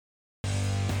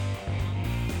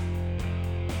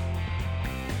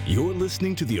You're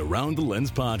listening to the Around the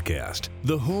Lens podcast,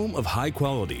 the home of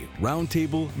high-quality,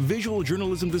 roundtable, visual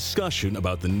journalism discussion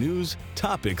about the news,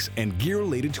 topics, and gear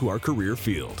related to our career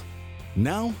field.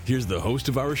 Now, here's the host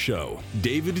of our show,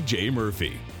 David J.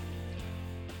 Murphy.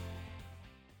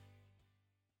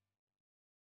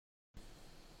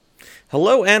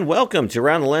 Hello and welcome to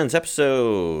Around the Lens,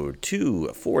 episode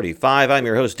 245. I'm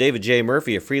your host, David J.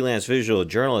 Murphy, a freelance visual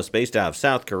journalist based out of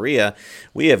South Korea.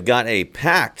 We have got a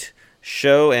packed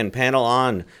show and panel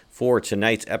on for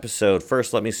tonight's episode.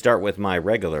 First, let me start with my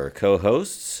regular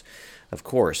co-hosts. Of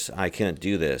course, I can't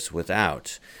do this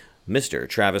without Mr.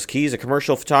 Travis Keys, a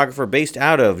commercial photographer based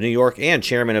out of New York and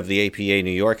chairman of the APA New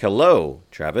York. Hello,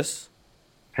 Travis.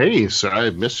 Hey, so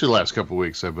I missed you the last couple of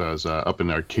weeks. I was up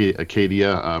in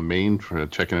Acadia, Maine, for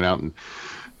checking it out and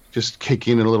just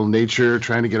kicking in a little nature,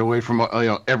 trying to get away from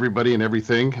everybody and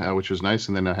everything, which was nice.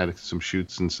 And then I had some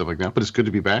shoots and stuff like that. But it's good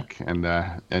to be back, and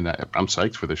I'm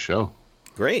psyched for this show.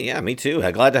 Great, yeah, me too.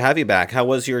 Glad to have you back. How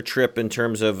was your trip in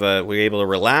terms of were you able to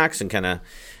relax and kind of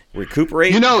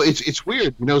recuperate? It's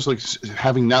weird. It's like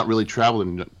having not really traveled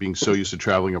and being so used to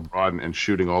traveling abroad and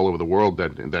shooting all over the world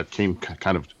that came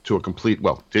kind of to a complete,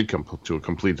 did come to a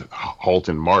complete halt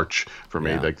in March for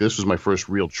me. Yeah. Like, this was my first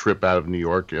real trip out of New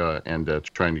York and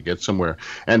trying to get somewhere.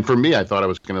 And for me, I thought I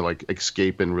was going to like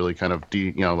escape and really kind of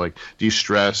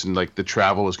de-stress, and like the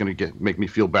travel was going to make me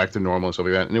feel back to normal and stuff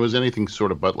like that. And it was anything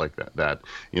sort of but like that.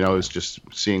 It was just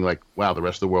seeing like, wow, the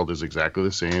rest of the world is exactly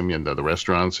the same, and the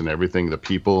restaurants and everything, the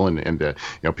people and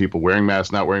people wearing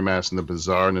masks, not wearing masks, and the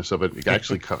bizarreness of it. It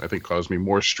actually, I think, caused me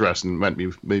more stress and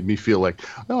made me feel like,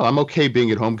 oh, I'm okay being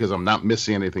at home because I'm not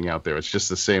missing anything out there. It's just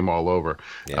the same all over.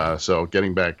 Yeah. So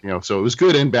getting back, so it was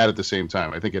good and bad at the same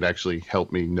time. I think it actually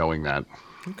helped me knowing that.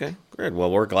 Okay, good.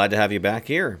 Well, we're glad to have you back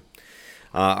here.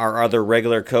 Our other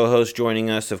regular co-host joining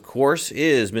us, of course,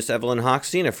 is Miss Evelyn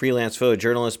Hochstein, a freelance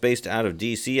photojournalist based out of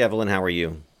D.C. Evelyn, how are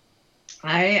you?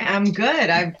 I am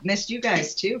good. I've missed you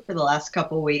guys, too, for the last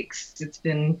couple weeks. It's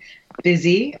been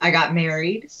busy. I got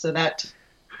married, so that...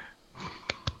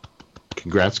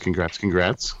 Congrats.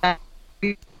 A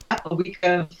week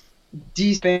of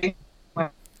D.C.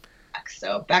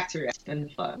 So back to it. It's been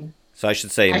fun. So I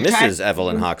should say Mrs.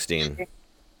 Evelyn Hochstein.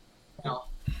 What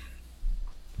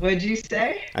did you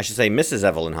say? I should say Mrs.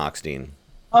 Evelyn Hochstein.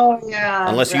 Oh, yeah.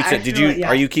 Unless you said,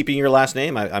 are you keeping your last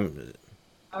name?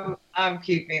 I'm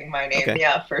keeping my name, okay.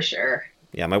 Yeah, for sure.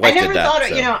 Yeah, my wife did that. I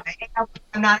never thought,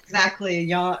 I'm not exactly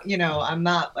young, I'm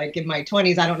not like in my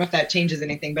 20s. I don't know if that changes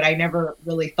anything, but I never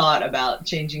really thought about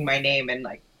changing my name, and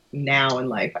like now in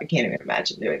life, I can't even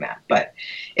imagine doing that. But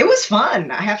it was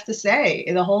fun, I have to say.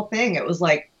 The whole thing, it was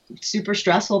like super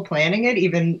stressful planning it,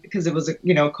 even because it was a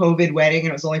COVID wedding and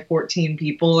it was only 14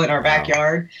 people in our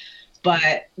backyard.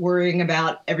 But worrying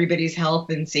about everybody's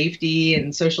health and safety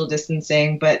and social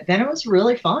distancing. But then it was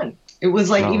really fun. It was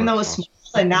like, even though it was small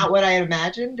and not what I had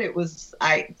imagined, it was,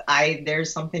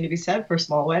 there's something to be said for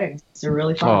small weddings. They're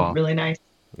really fun, really nice.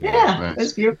 Yeah, nice. It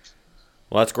was beautiful.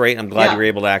 Well, that's great. I'm glad you were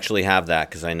able to actually have that,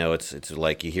 because I know it's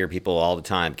like you hear people all the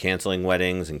time canceling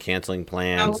weddings and canceling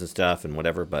plans and stuff and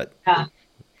whatever, but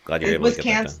glad you're able to get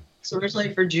that done. It was canceled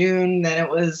originally for June, then it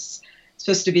was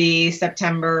supposed to be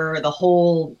September, the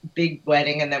whole big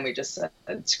wedding, and then we just said,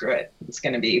 screw it. It's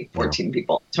going to be 14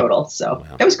 people total. So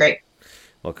It was great.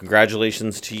 Well,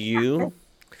 congratulations to you.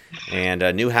 And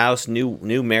a new house,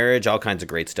 new marriage, all kinds of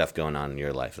great stuff going on in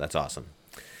your life. That's awesome.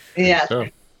 Yeah.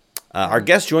 Our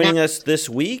guest joining us this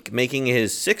week, making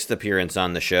his 6th appearance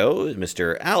on the show, is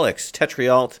Mr. Alex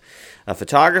Tetriault, a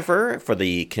photographer for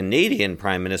the Canadian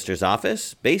Prime Minister's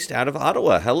office based out of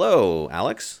Ottawa. Hello,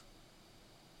 Alex.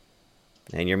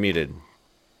 And you're muted.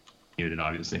 Muted,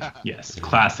 obviously. Yes,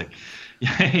 classic.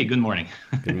 Hey, good morning.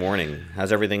 Good morning.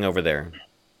 How's everything over there?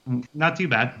 Not too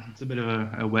bad. It's a bit of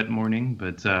a wet morning,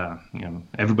 but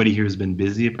everybody here has been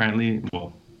busy apparently.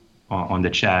 Well, on the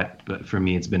chat, but for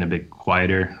me, it's been a bit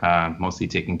quieter. Mostly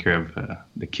taking care of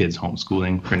the kids'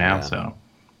 homeschooling for now. So.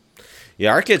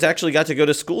 Yeah, our kids actually got to go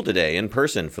to school today in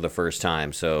person for the first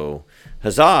time. So,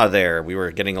 huzzah! There, we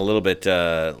were getting a little bit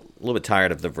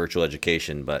tired of the virtual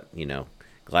education, but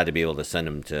glad to be able to send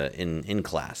them to in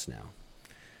class now.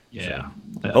 Yeah.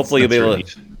 So, hopefully you'll be able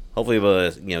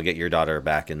to get your daughter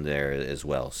back in there as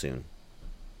well soon.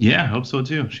 Yeah, I hope so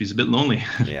too. She's a bit lonely.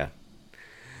 Yeah.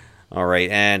 All right,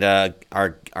 and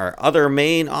our other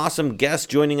main awesome guest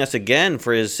joining us again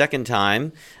for his second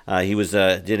time. He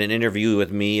did an interview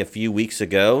with me a few weeks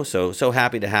ago, so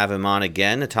happy to have him on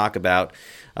again to talk about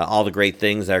all the great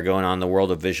things that are going on in the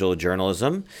world of visual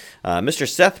journalism. Mr.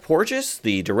 Seth Porges,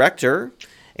 the director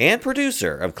and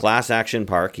producer of Class Action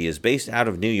Park. He is based out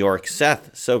of New York.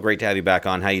 Seth, so great to have you back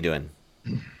on. How you doing?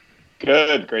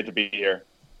 Good. Great to be here.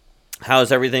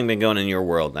 How's everything been going in your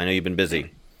world? I know you've been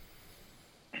busy.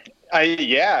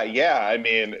 Yeah. I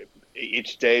mean,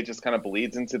 each day just kind of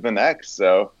bleeds into the next.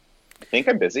 So I think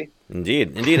I'm busy.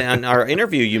 Indeed. In our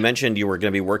interview, you mentioned you were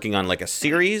going to be working on like a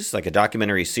series, like a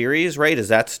documentary series, right? Has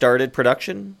that started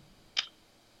production?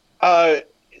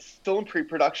 Still in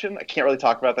pre-production. I can't really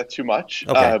talk about that too much.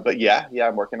 Okay. But yeah,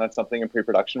 I'm working on something in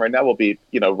pre-production right now. We'll be,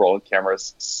 rolling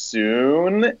cameras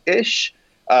soon-ish.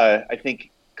 I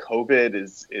think COVID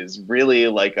is really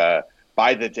like a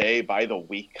by the day, by the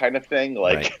week kind of thing.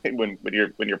 Like right. when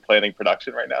you're planning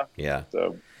production right now. Yeah.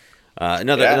 So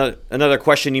another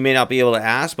question you may not be able to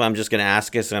ask, but I'm just going to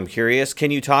ask it. So I'm curious. Can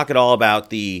you talk at all about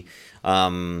the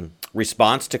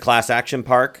response to Class Action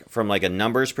Park from like a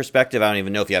numbers perspective? I don't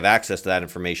even know if you have access to that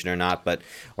information or not, but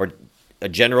or a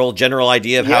general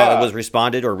idea of how it was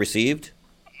responded or received.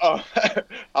 Oh,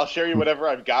 I'll share you whatever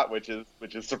I've got, which is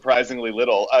surprisingly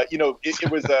little.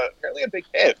 It was apparently a big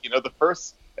hit.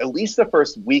 At least the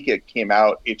first week it came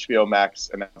out, HBO Max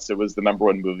announced it was the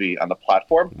 #1 movie on the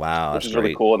platform. Wow, which is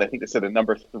really cool. And I think they said a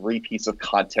 #3 piece of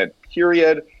content,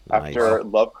 period, after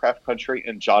Lovecraft Country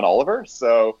and John Oliver.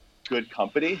 So good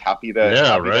company. Happy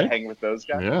to hang with those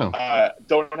guys. Yeah.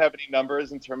 Don't have any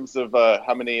numbers in terms of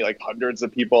how many hundreds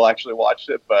of people actually watched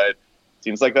it, but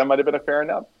seems like that might have been a fair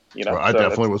enough. Well, I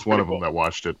definitely was one of them that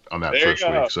watched it on that first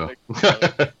week. So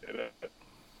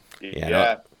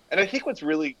yeah. And I think what's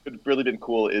really been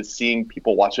cool is seeing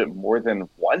people watch it more than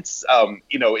once.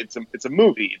 It's a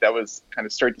movie that was kind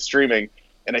of straight to streaming,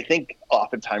 and I think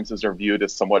oftentimes those are viewed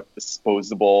as somewhat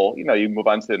disposable. You move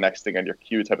on to the next thing on your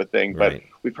queue type of thing. Right.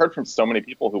 But we've heard from so many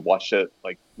people who watched it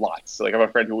lots. Like I have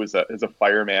a friend who is a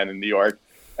fireman in New York,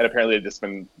 and apparently they've just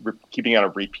been keeping on a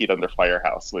repeat on their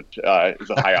firehouse, which is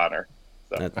a high honor.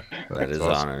 So. That is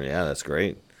awesome. Honor. Yeah, that's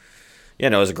great. Yeah,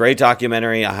 no, it was a great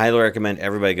documentary. I highly recommend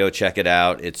everybody go check it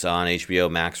out. It's on HBO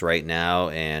Max right now.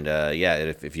 And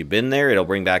if you've been there, it'll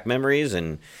bring back memories.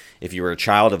 And if you were a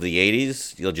child of the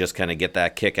 80s, you'll just kind of get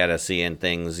that kick out of seeing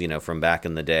things, from back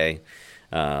in the day.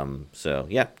 So,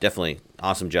 yeah, definitely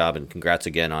awesome job. And congrats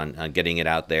again on getting it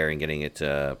out there and getting it,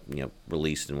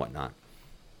 released and whatnot.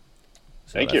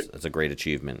 So Thank you. That's a great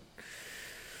achievement.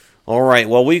 All right,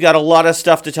 well, we've got a lot of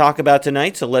stuff to talk about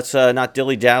tonight, so let's not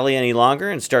dilly-dally any longer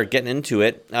and start getting into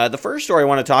it. The first story I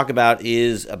want to talk about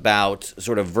is about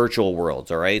sort of virtual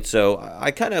worlds, all right? So I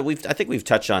think we've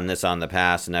touched on this on the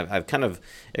past, and I've kind of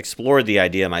explored the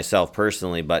idea myself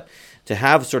personally, but to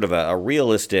have sort of a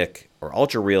realistic or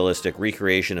ultra-realistic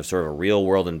recreation of sort of a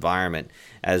real-world environment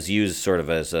as used sort of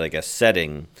as like a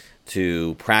setting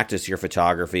to practice your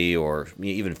photography or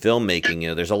even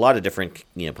filmmaking, there's a lot of different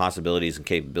possibilities and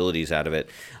capabilities out of it.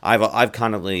 I've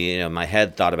constantly in my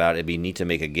head thought about it'd be neat to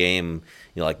make a game,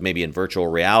 like maybe in virtual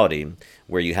reality,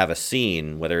 where you have a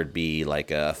scene, whether it be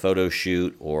like a photo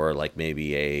shoot or like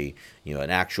maybe an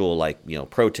actual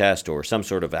protest or some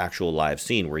sort of actual live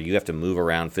scene where you have to move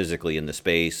around physically in the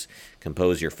space,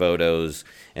 compose your photos,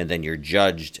 and then you're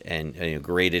judged and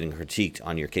graded and critiqued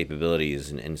on your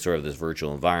capabilities in sort of this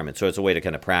virtual environment. So it's a way to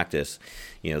kind of practice,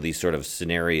 these sort of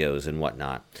scenarios and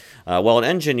whatnot. Well, an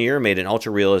engineer made an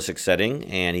ultra-realistic setting,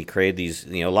 and he created these,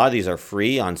 a lot of these are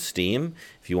free on Steam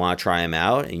if you want to try them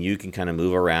out, and you can kind of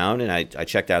move around. And I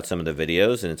checked out some of the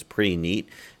videos, and it's pretty neat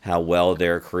how well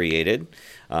they're created.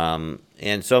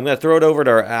 And so I'm going to throw it over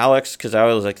to Alex, because I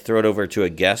always like to throw it over to a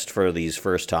guest for these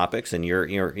first topics. And you're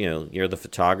the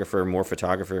photographer, more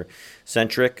photographer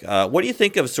centric. What do you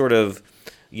think of sort of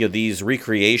these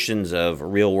recreations of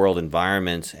real world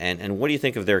environments, and what do you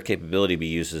think of their capability to be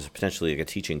used as potentially like a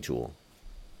teaching tool?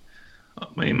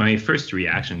 My first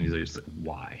reaction is just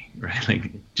why, right?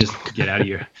 Like just get out of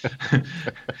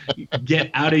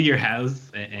your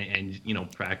house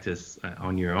and practice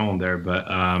on your own there. But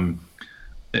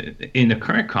in the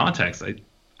current context,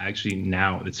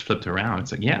 now it's flipped around.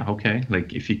 It's like, yeah, okay.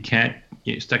 Like if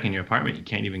you're stuck in your apartment, you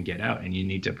can't even get out, and you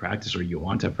need to practice or you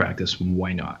want to practice,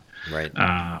 why not? Right.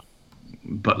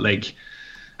 But like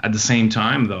at the same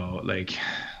time though, like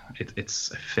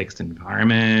it's a fixed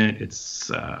environment. It's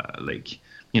like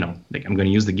I'm going to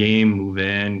use the game, move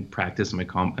in, practice my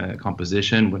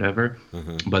composition, whatever.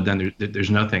 Mm-hmm. But then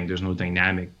there's nothing. There's no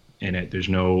dynamic in it. There's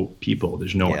no people.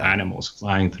 There's no animals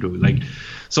flying through. Like,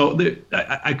 so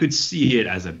I could see it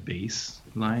as a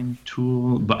baseline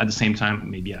tool, but at the same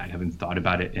time, maybe I haven't thought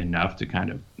about it enough to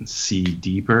kind of see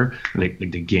deeper, like the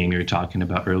game you're talking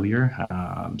about earlier.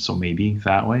 So maybe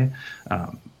that way.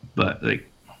 But like,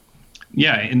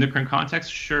 yeah, in the current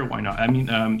context, sure, why not? I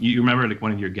mean, you remember like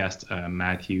one of your guests,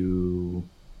 Matthew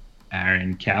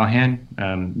Aaron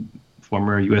Callahan,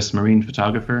 former U.S. Marine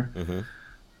photographer. Mm-hmm.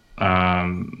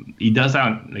 He does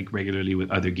that like regularly with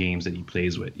other games that he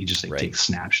plays with. He just like takes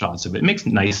snapshots of it. It makes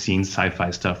nice scenes, sci-fi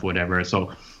stuff, whatever.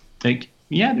 So like,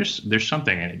 yeah, there's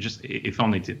something in it. Just if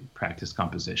only to practice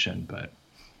composition. But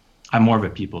I'm more of a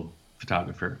people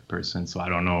photographer person, so I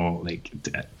don't know. Like,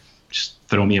 just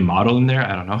throw me a model in there.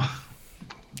 I don't know.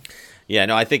 Yeah,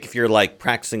 no, I think if you're like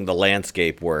practicing the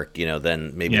landscape work,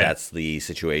 then maybe that's the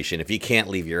situation. If you can't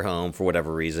leave your home for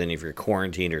whatever reason, if you're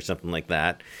quarantined or something like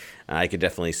that, I could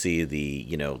definitely see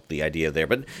the idea there.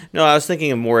 But no, I was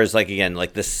thinking of more as like, again,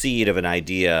 like the seed of an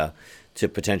idea to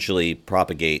potentially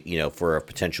propagate, for a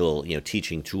potential,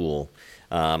 teaching tool.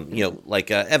 Like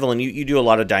Evelyn, you do a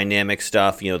lot of dynamic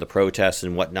stuff, the protests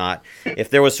and whatnot. If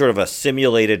there was sort of a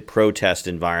simulated protest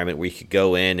environment where you could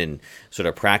go in and sort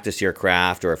of practice your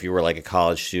craft, or if you were like a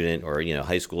college student or,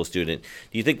 high school student,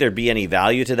 do you think there'd be any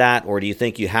value to that? Or do you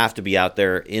think you have to be out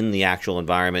there in the actual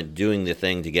environment doing the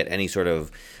thing to get any sort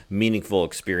of meaningful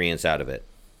experience out of it?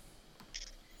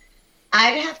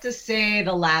 I'd have to say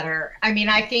the latter. I mean,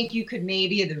 I think you could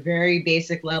maybe at the very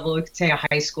basic level, you could say a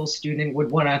high school student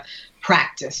would want to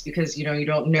practice because, you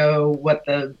don't know what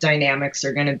the dynamics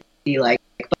are going to be like.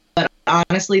 But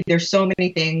honestly, there's so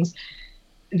many things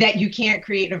that you can't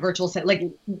create in a virtual set, like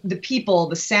the people,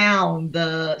 the sound,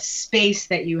 the space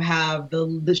that you have,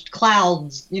 the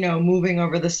clouds, moving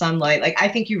over the sunlight. Like, I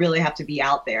think you really have to be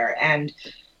out there and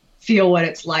feel what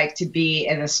it's like to be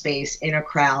in a space, in a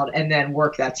crowd, and then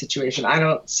work that situation. I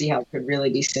don't see how it could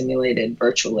really be simulated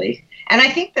virtually. And I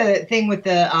think the thing with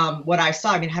the what I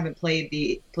saw, I mean, I haven't played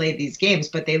these games,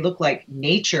 but they look like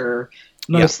nature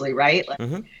mostly, right?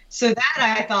 Like, so that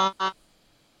I thought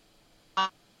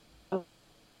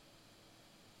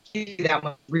that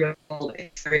was real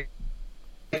experience.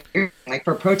 Like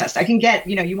for protest, I can get,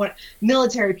 you want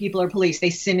military people or police, they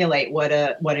simulate what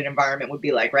an environment would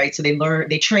be like, right? So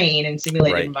they train in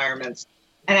simulated environments.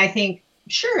 And I think,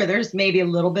 sure, there's maybe a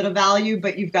little bit of value,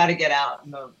 but you've got to get out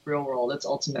in the real world. It's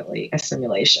ultimately a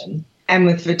simulation. And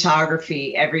with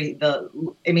photography,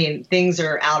 things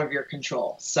are out of your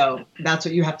control. So that's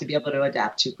what you have to be able to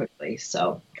adapt to quickly.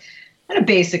 So at a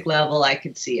basic level, I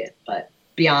could see it, but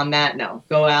beyond that, no.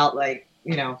 Go out,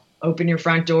 open your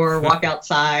front door, walk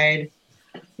outside,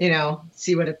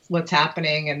 see what's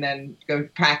happening, and then go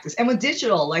practice. And with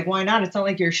digital, like, why not? It's not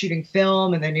like you're shooting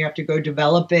film and then you have to go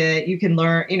develop it. You can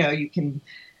learn, you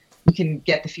can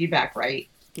get the feedback right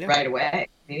away,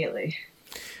 immediately.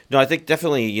 No, I think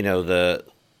definitely,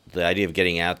 the idea of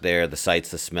getting out there, the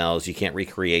sights, the smells, you can't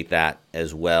recreate that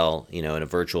as well, in a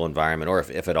virtual environment, or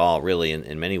if at all, really,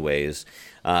 in many ways.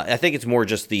 I think it's more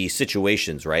just the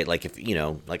situations, right? Like if,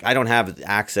 like I don't have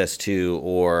access to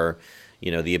or,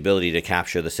 the ability to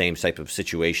capture the same type of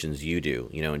situations you do,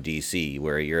 in DC,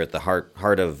 where you're at the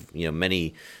heart of,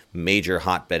 many major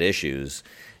hotbed issues.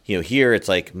 Here it's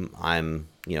like I'm,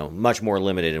 much more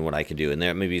limited in what I can do. And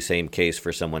that may be the same case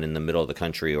for someone in the middle of the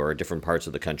country or different parts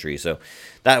of the country. So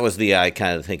that was I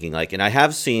kind of thinking like, and I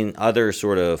have seen other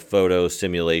sort of photo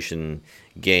simulation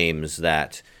games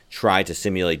that try to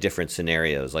simulate different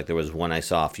scenarios. Like there was one I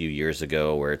saw a few years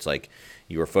ago where it's like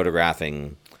you were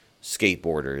photographing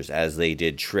skateboarders as they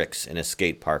did tricks in a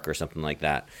skate park or something like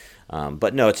that.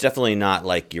 But no, it's definitely not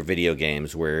like your video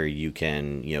games where you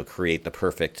can, create the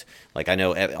perfect, like I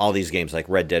know all these games like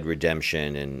Red Dead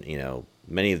Redemption and,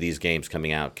 many of these games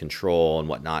coming out, Control and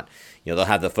whatnot, they'll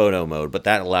have the photo mode, but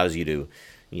that allows you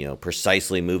to,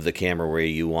 precisely move the camera where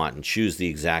you want and choose the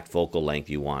exact focal length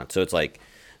you want. So it's like,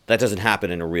 that doesn't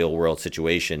happen in a real world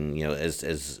situation,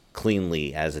 as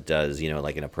cleanly as it does,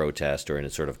 like in a protest or in a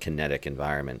sort of kinetic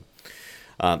environment.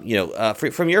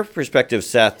 From your perspective,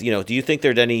 Seth, do you think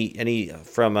there'd any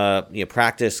from a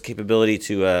practice capability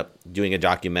to doing a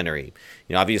documentary?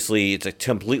 Obviously it's a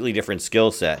completely different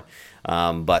skill set,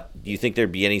 but do you think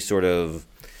there'd be any sort of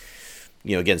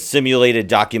again, simulated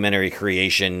documentary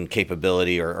creation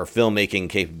capability or filmmaking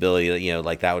capability,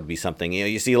 like that would be something,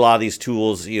 you see a lot of these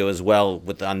tools, as well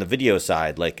on the video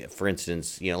side, like for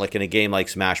instance, like in a game like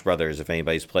Smash Brothers, if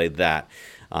anybody's played that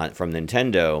from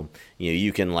Nintendo,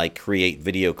 you can like create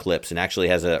video clips and actually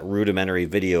has a rudimentary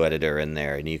video editor in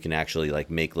there, and you can actually like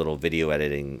make little video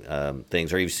editing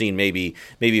things. Or you've seen maybe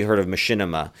you've heard of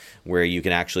Machinima, where you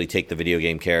can actually take the video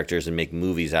game characters and make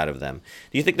movies out of them.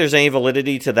 Do you think there's any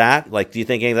validity to that? Like, do you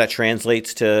think any of that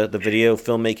translates to the video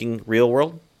filmmaking real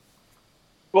world?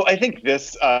 Well, I think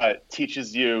this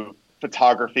teaches you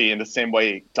photography in the same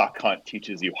way Duck Hunt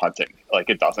teaches you hunting. Like,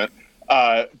 it doesn't.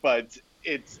 But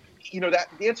it's, that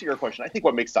the answer to your question, I think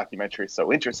what makes documentaries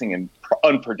so interesting and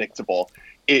unpredictable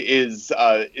is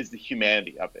the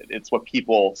humanity of it. It's what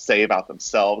people say about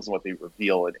themselves and what they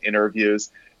reveal in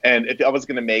interviews. And if I was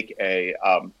going to make a,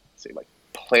 say, like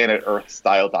Planet Earth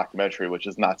style documentary, which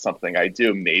is not something I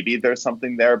do. Maybe there's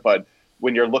something there, but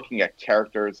when you're looking at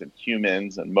characters and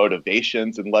humans and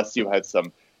motivations, unless you had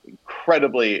some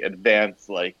incredibly advanced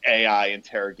like AI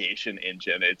interrogation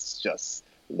engine, it's just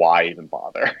why even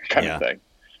bother kind of thing.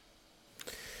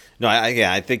 No,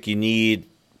 I think you need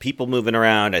people moving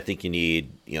around. I think you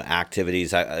need,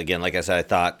 activities. Again, like I said, I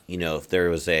thought, if there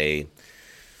was a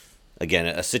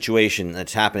situation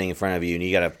that's happening in front of you and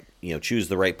you got to, choose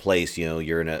the right place,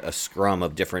 you're in a scrum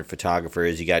of different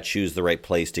photographers. You got to choose the right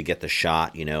place to get the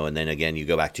shot, and then again, you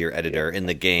go back to your editor in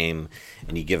the game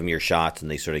and you give them your shots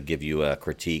and they sort of give you a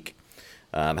critique.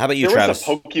 How about you, Travis?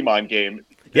 There was a Pokemon game.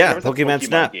 Yeah, Pokemon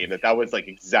Snap. Game that was like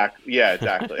exactly.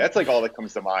 That's like all that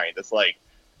comes to mind. It's like,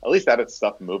 at least that had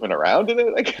stuff moving around in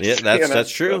it, I guess. Yeah,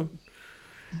 that's true.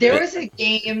 There was a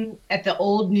game at the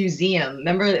old museum.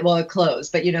 Remember, well, it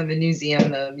closed, but the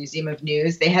museum, the Museum of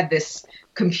News, they had this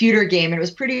computer game, and it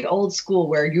was pretty old school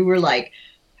where you were like,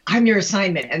 I'm your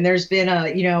assignment, and there's been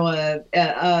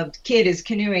a kid is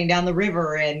canoeing down the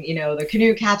river, and the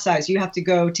canoe capsized. You have to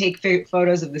go take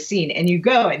photos of the scene, and you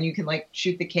go and you can like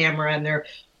shoot the camera, and there are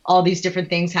all these different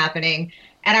things happening.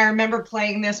 And I remember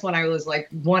playing this when I was like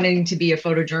wanting to be a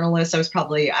photojournalist. I was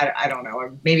probably, I don't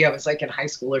know, maybe I was like in high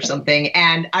school or something.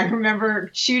 And I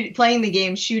remember playing the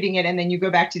game, shooting it, and then you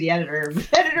go back to the editor.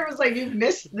 The editor was like, you've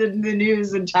missed the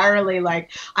news entirely.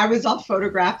 Like I was off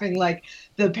photographing like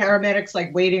the paramedics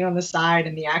like waiting on the side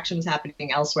and the action was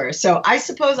happening elsewhere. So I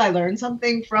suppose I learned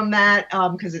something from that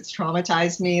because it's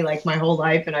traumatized me like my whole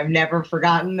life. And I've never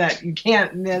forgotten that you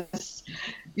can't miss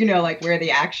like where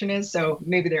the action is. So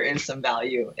maybe there is some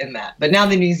value in that. But now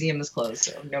the museum is closed,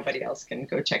 so nobody else can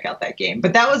go check out that game.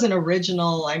 But that was an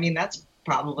original. I mean, that's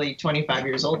probably 25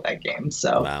 years old, that game.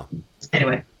 So wow.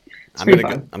 Anyway,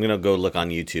 I'm gonna go look on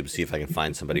YouTube, see if I can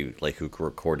find somebody like who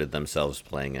recorded themselves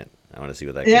playing it. I want to see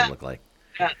what that game looked like.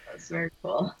 Yeah, that's very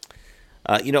cool.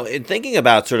 In thinking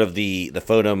about sort of the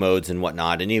photo modes and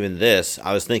whatnot, and even this,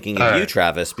 I was thinking of you,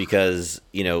 Travis, because,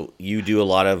 you do a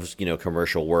lot of,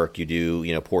 commercial work, you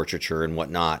do, portraiture and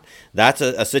whatnot. That's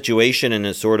a situation and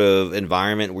a sort of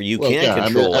environment where you can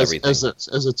control everything. As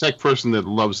a tech person that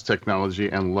loves technology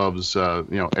and loves,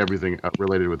 everything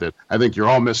related with it, I think you're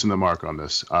all missing the mark on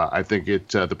this. I think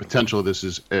the potential of this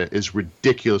is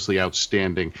ridiculously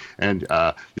outstanding, and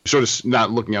you're sort of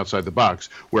not looking outside the box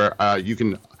where you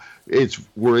can.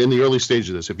 We're in the early stage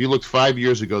of this. If you looked 5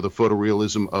 years ago, the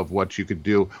photorealism of what you could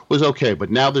do was okay,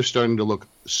 but now they're starting to look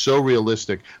so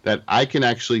realistic that I can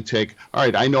actually all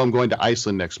right, I know I'm going to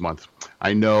Iceland next month.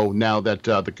 I know now that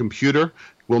the computer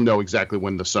will know exactly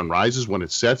when the sun rises, when it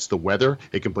sets, the weather.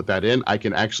 It can put that in. I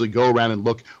can actually go around and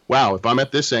look, wow, if I'm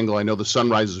at this angle, I know the sun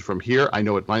rises from here. I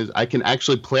know I can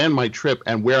actually plan my trip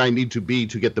and where I need to be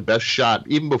to get the best shot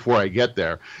even before I get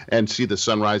there and see the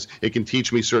sunrise. It can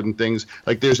teach me certain things.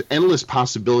 Like there's endless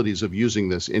possibilities of using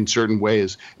this in certain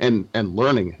ways and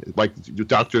learning. Like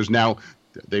doctors now,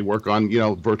 they work on,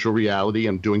 virtual reality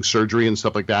and doing surgery and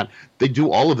stuff like that. They do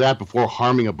all of that before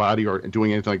harming a body or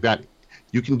doing anything like that.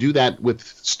 You can do that with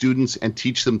students and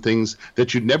teach them things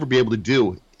that you'd never be able to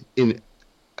do in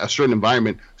a certain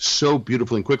environment so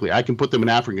beautifully and quickly. I can put them in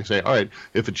Africa and say, all right,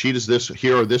 if a cheetah's this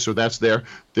here or this or that's there,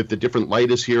 if the different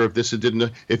light is here,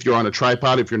 if you're on a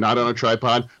tripod, if you're not on a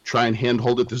tripod, try and hand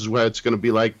hold it. This is what it's going to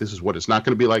be like. This is what it's not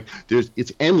going to be like.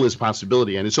 It's endless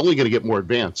possibility, and it's only going to get more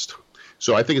advanced.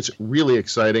 So I think it's really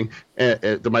exciting.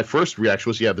 My first reaction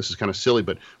was, this is kind of silly,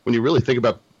 but when you really think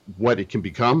about what it can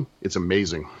become, it's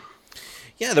amazing.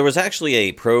 Yeah, there was actually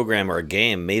a program or a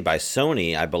game made by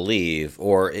Sony, I believe,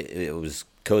 or it was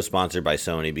co-sponsored by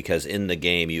Sony, because in the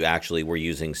game you actually were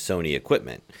using Sony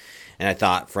equipment. And I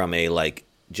thought from a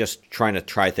just trying to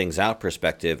try things out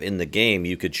perspective, in the game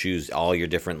you could choose all your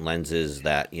different lenses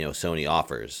that Sony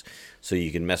offers. So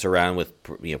you can mess around with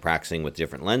practicing with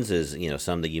different lenses,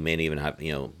 some that you may not even have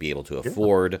be able to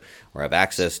afford or have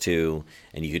access to,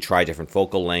 and you could try different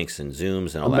focal lengths and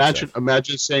zooms and all that stuff.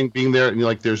 Imagine being there and you're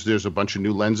like, there's a bunch of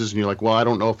new lenses and you're like, well, I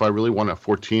don't know if I really want a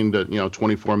 14 to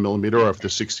 24 millimeter or if the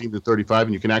 16 to 35,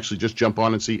 and you can actually just jump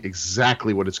on and see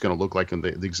exactly what it's going to look like and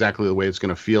exactly the way it's going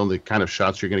to feel and the kind of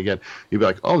shots you're going to get. You'd be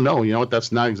like, oh no, you know what?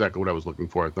 That's not exactly what I was looking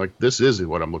for. Like, this is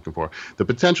what I'm looking for. The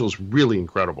potential is really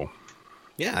incredible.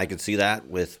 Yeah, I could see that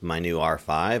with my new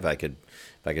R5. If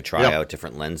I could try out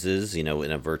different lenses, in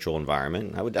a virtual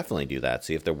environment, I would definitely do that.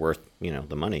 See if they're worth,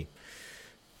 the money.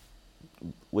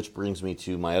 Which brings me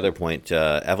to my other point.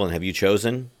 Evelyn, have you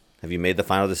chosen? Have you made the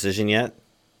final decision yet?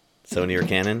 Sony or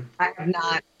Canon? I have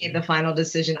not made the final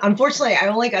decision. Unfortunately, I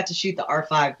only got to shoot the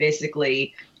R5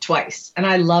 basically twice, and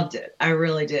I loved it. I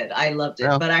really did. I loved it,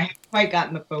 Yeah. but I haven't quite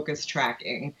gotten the focus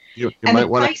tracking. You And might the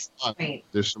want price to. point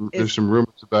There's is- some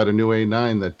rumors about a new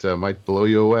A9 that might blow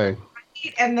you away.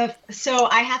 And so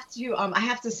I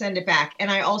have to send it back,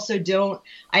 and I also don't.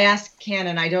 I asked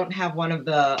Canon. I don't have one of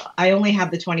the. I only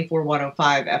have the 24-105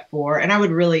 f4, and I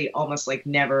would really almost like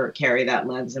never carry that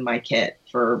lens in my kit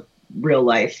for real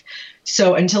life.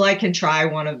 So until I can try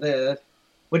one of the,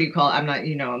 what do you call it? I'm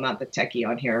not the techie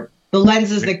on here. The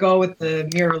lenses that go with the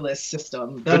mirrorless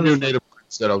system. The new Those native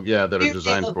that are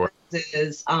designed for it.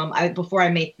 lenses, before I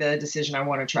make the decision, I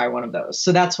want to try one of those.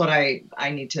 So that's what I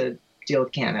need to deal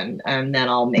with Canon, and then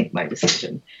I'll make my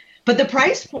decision. But the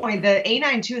price point, the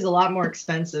A9 II is a lot more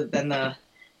expensive than the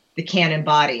Canon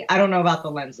body. I don't know about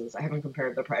the lenses. I haven't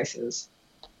compared the prices.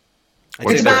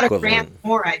 It's about $1 grand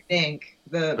more, I think.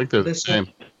 I think they're the same.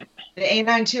 The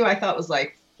A9 II I thought was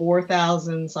like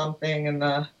 4,000 something, and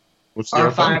the What's the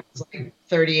R5 was like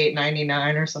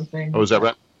 $38.99 or something. Oh, is that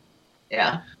right?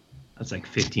 Yeah. That's like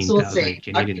So let's 15,000 see.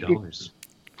 Canadian dollars.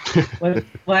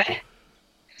 What?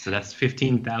 So that's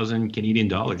 15,000 Canadian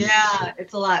dollars. Yeah,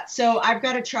 it's a lot. So I've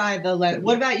got to try the lens.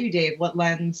 What about you, Dave? What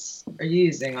lens are you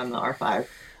using on the R5?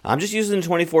 I'm just using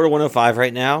 24-105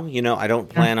 right now. I don't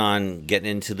plan on getting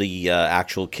into the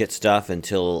actual kit stuff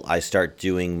until I start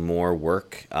doing more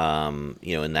work.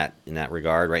 In that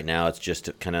regard. Right now, it's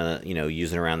just kind of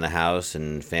using around the house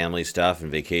and family stuff and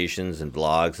vacations and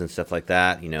vlogs and stuff like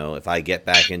that. If I get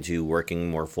back into working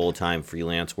more full-time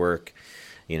freelance work,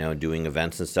 doing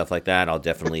events and stuff like that, I'll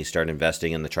definitely start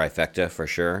investing in the trifecta for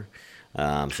sure.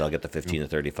 So I'll get the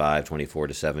 15-35,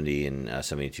 24-70, and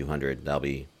 70-200. That'll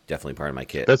be definitely part of my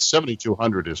kit. That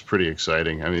 7200 is pretty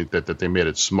exciting. I mean, that they made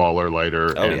it smaller,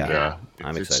 lighter, Oh, and yeah.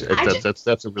 I'm excited.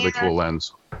 That's a really cool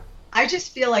lens. I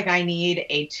just feel like I need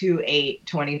a 2.8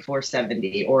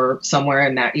 24-70 or somewhere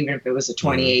in that, even if it was a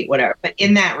 28, whatever. But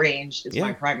in that range is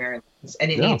my primary lens, and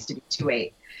it needs to be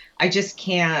 2.8. I just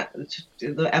can't.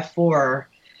 The f4.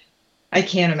 I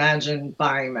can't imagine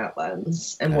buying that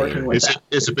lens and working with that.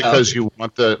 Is it because you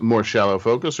want the more shallow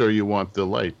focus, or you want the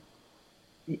light?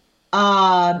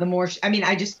 The more.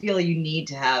 I just feel you need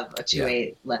to have a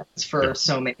 2.8 lens for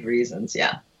so many reasons.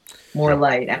 Yeah, more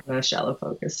light and a shallow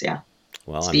focus. Yeah.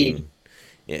 Well, Speed. I mean,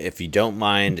 if you don't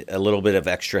mind a little bit of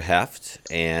extra heft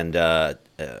and a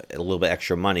little bit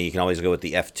extra money, you can always go with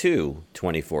the f2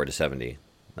 24-70.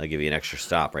 I'll give you an extra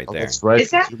stop right there. That's right.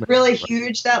 Is that really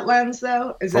huge? That lens,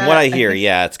 though. From what I hear,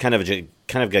 yeah, it's kind of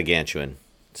gargantuan.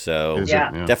 So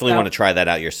definitely want to try that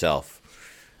out yourself.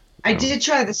 I did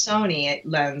try the Sony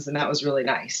lens, and that was really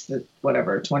nice. The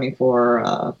 24. I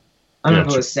don't know if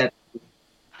it was 7.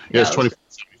 Yeah, it's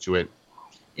 24-72.8.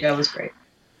 Yeah, it was great.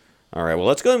 All right, well,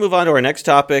 let's go and move on to our next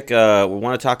topic. We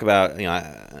want to talk about,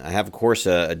 I have, of course,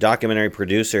 a documentary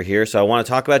producer here, so I want to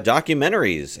talk about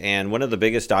documentaries. And one of the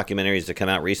biggest documentaries to come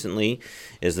out recently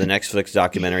is the Netflix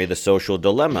documentary, The Social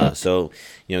Dilemma. So,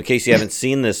 in case you haven't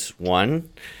seen this one,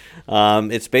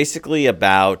 it's basically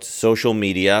about social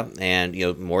media and,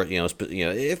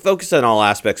 it focuses on all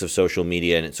aspects of social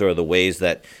media and it's sort of the ways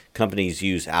that companies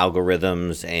use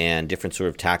algorithms and different sort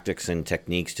of tactics and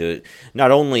techniques to not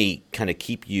only kind of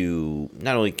get you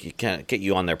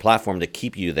on their platform to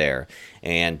keep you there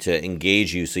and to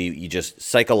engage you, so you just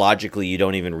psychologically you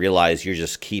don't even realize you're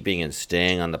just keeping and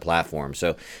staying on the platform.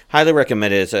 So highly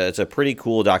recommend it. It's a pretty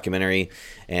cool documentary,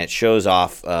 and it shows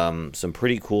off some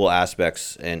pretty cool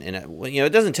aspects. And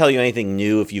it doesn't tell you anything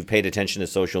new if you've paid attention to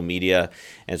social media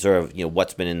and sort of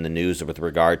what's been in the news with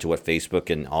regard to what Facebook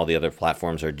and all the other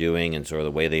platforms are doing and sort of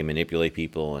the way they manipulate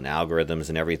people and algorithms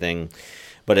and everything.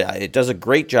 But it does a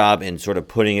great job in sort of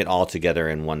putting it all together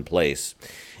in one place.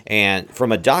 And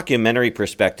from a documentary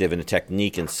perspective and a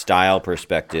technique and style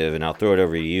perspective, and I'll throw it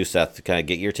over to you, Seth, to kind of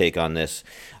get your take on this.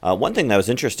 One thing that was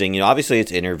interesting, obviously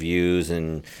it's interviews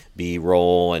and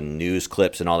B-roll and news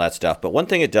clips and all that stuff. But one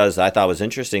thing it does that I thought was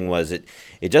interesting was it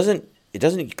doesn't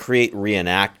create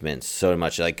reenactments so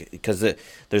much, like, because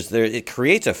it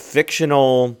creates a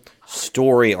fictional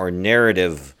story or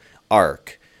narrative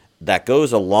arc that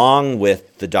goes along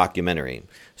with the documentary.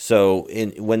 So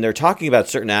when they're talking about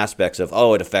certain aspects of,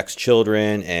 it affects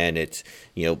children and it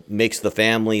makes the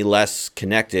family less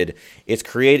connected, it's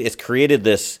created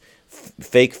this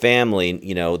fake family,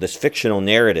 this fictional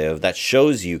narrative that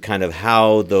shows you kind of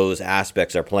how those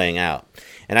aspects are playing out.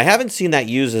 And I haven't seen that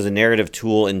used as a narrative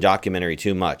tool in documentary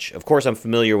too much. Of course, I'm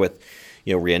familiar with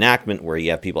reenactment, where you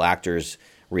have actors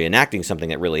reenacting something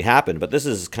that really happened, but this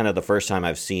is kind of the first time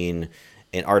I've seen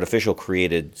an artificial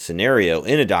created scenario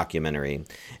in a documentary.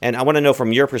 And I want to know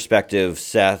from your perspective,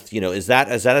 Seth, is that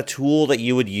a tool that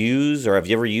you would use, or have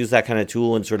you ever used that kind of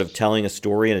tool in sort of telling a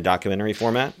story in a documentary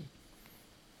format?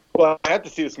 Well, I have to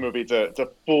see this movie to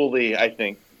fully, I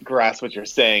think, grasp what you're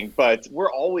saying. But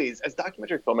we're always, as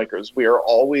documentary filmmakers, we are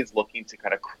always looking to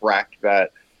kind of crack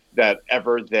that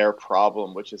ever there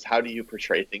problem, which is how do you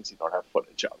portray things you don't have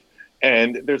footage of?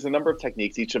 And there's a number of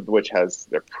techniques, each of which has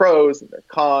their pros and their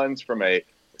cons from a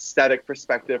aesthetic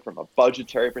perspective, from a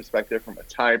budgetary perspective, from a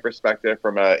time perspective,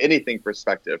 from a anything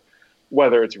perspective,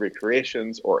 whether it's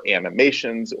recreations or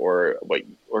animations or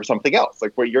something else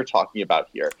like what you're talking about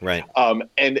here. Right.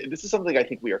 And this is something I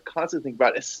think we are constantly thinking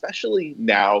about, especially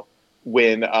now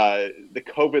when the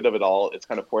COVID of it all is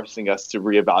kind of forcing us to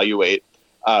reevaluate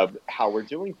how we're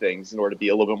doing things in order to be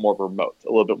a little bit more remote, a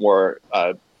little bit more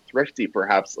thrifty,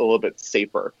 perhaps a little bit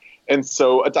safer. And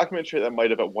so a documentary that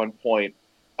might have at one point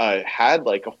had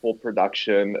like a full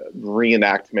production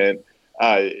reenactment,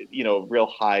 real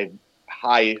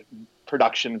high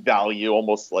production value,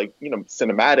 almost like,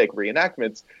 cinematic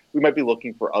reenactments, we might be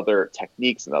looking for other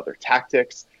techniques and other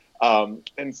tactics.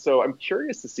 And so I'm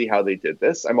curious to see how they did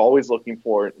this. I'm always looking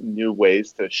for new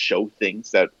ways to show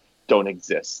things that don't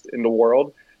exist in the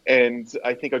world. And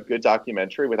I think a good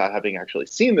documentary, without having actually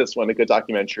seen this one, a good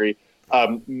documentary,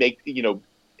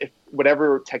 if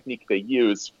whatever technique they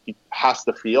use, it has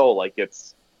to feel like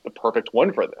it's the perfect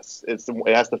one for this. It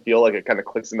has to feel like it kind of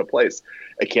clicks into place.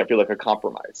 It can't feel like a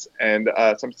compromise. And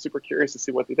so I'm super curious to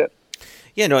see what they did.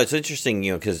 Yeah, no, it's interesting,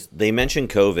 because they mention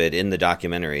COVID in the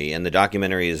documentary, and the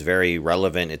documentary is very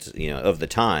relevant. It's, of the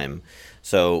time.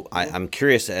 So I'm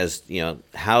curious as,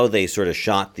 how they sort of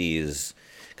shot these,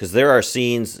 because there are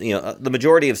scenes, the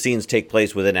majority of scenes take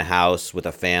place within a house with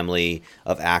a family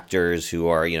of actors who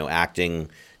are, acting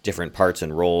different parts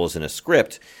and roles in a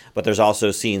script. But there's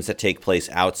also scenes that take place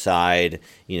outside,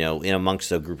 in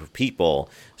amongst a group of people.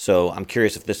 So I'm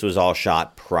curious if this was all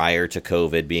shot prior to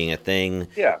COVID being a thing,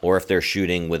 or if they're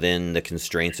shooting within the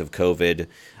constraints of COVID.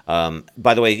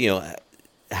 By the way,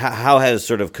 how has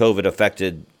sort of COVID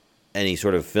affected any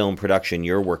sort of film production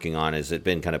you're working on? Has it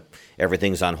been kind of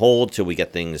everything's on hold till we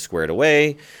get things squared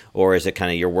away, or is it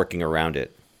kind of you're working around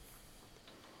it?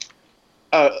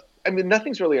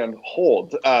 Nothing's really on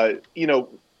hold.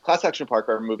 Class Action Park,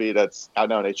 our movie that's out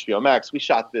now on HBO Max, we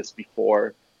shot this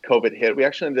before COVID hit. We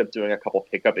actually ended up doing a couple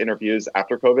pickup interviews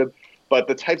after COVID, but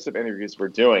the types of interviews we're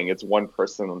doing, it's one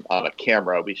person on a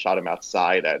camera. We shot him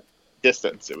outside at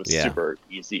distance. It was super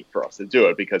easy for us to do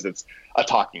it because it's a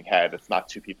talking head. It's not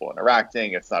two people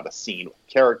interacting. It's not a scene with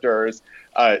characters.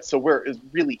 It's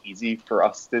really easy for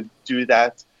us to do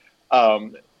that.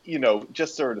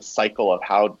 Just sort of cycle of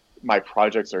how my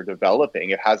projects are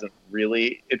developing. It hasn't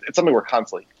really, it's something we're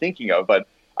constantly thinking of, but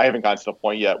I haven't gotten to the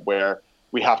point yet where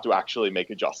we have to actually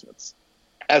make adjustments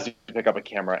as we pick up a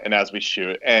camera and as we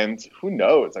shoot. And who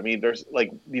knows? There's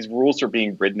like these rules are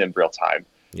being written in real time.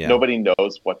 Yeah. Nobody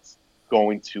knows what's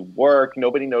going to work.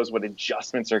 Nobody knows what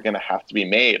adjustments are going to have to be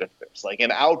made if there's like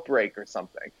an outbreak or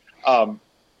something.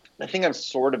 The thing I'm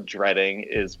sort of dreading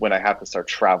is when I have to start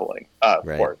traveling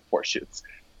for shoots.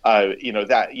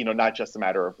 Not just a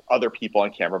matter of other people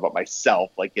on camera, but myself,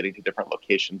 like getting to different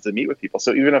locations and meet with people.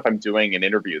 So even if I'm doing an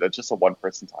interview that's just a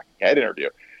one-person talking head interview,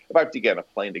 if I have to get on a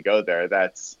plane to go there,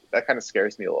 that kind of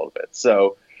scares me a little bit.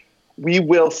 So we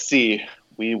will see.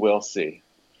 We will see.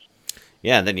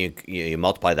 Yeah, and then you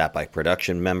multiply that by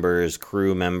production members,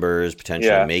 crew members,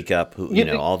 potentially makeup,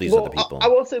 all these other people. I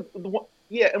will say,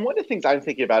 and one of the things I'm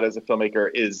thinking about as a filmmaker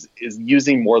is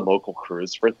using more local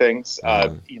crews for things.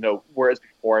 Whereas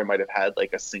before I might have had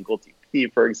like a single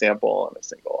DP, for example, and a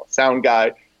single sound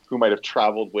guy who might have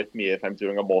traveled with me if I'm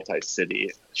doing a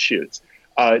multi-city shoot.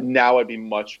 Now I'd be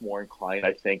much more inclined,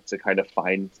 I think, to kind of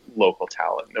find local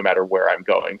talent no matter where I'm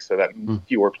going, so that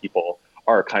fewer people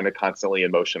are kind of constantly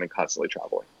in motion and constantly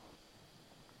traveling.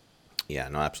 Yeah,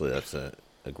 no, absolutely. That's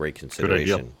a great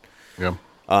consideration. Good idea.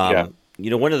 Yeah.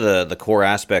 One of the core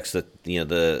aspects that,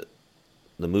 the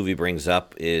movie brings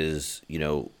up is,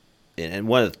 and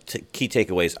one of the key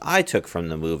takeaways I took from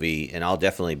the movie, and I'll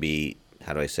definitely be,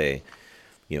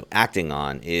 acting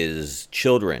on, is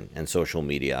children and social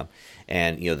media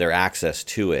and, their access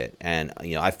to it. And,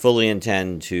 I fully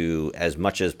intend to, as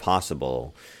much as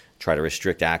possible, try to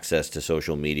restrict access to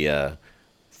social media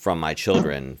from my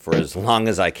children for as long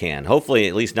as I can. Hopefully,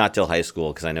 at least not till high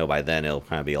school, because I know by then it'll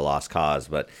kind of be a lost cause.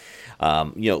 But,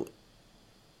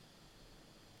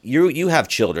 you have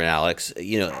children, Alex.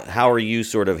 How are you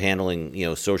sort of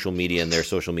handling, social media and their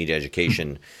social media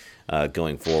education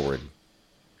going forward?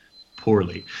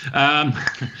 Poorly.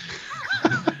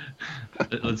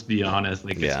 Let's be honest,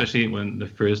 especially when the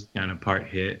first kind of part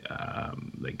hit,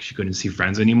 she couldn't see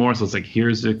friends anymore. So it's like,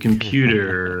 here's a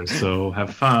computer, so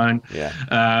have fun. Yeah.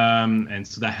 And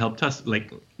so that helped us.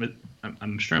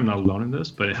 I'm sure I'm not alone in this,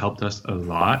 but it helped us a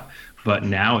lot. But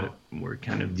now we're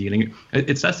kind of dealing.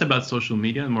 It's less about social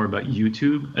media and more about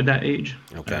YouTube at that age.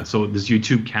 Okay. So does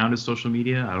YouTube count as social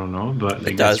media? I don't know, but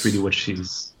like, It does. that's really what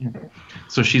she's.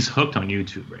 So she's hooked on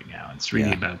YouTube right now. It's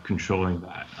really about controlling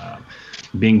that.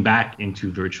 Being back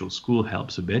into virtual school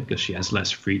helps a bit because she has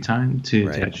less free time to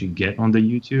actually get on the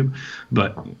YouTube.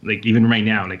 But like even right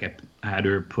now, like I had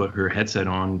her put her headset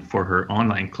on for her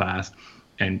online class,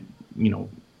 and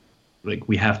like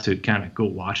we have to kind of go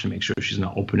watch and make sure she's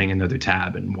not opening another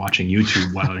tab and watching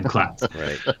YouTube while in class.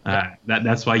 Right.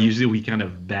 That's why usually we kind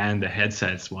of ban the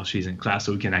headsets while she's in class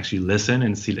so we can actually listen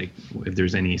and see like if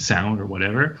there's any sound or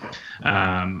whatever.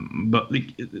 But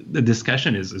like the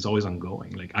discussion is always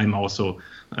ongoing. Like I'm also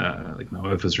like my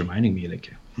wife was reminding me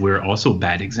like we're also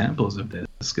bad examples of this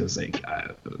because like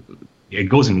it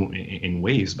goes in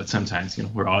waves, but sometimes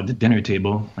we're all at the dinner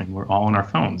table and we're all on our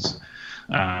phones.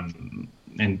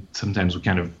 And sometimes we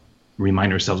kind of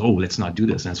remind ourselves, oh, let's not do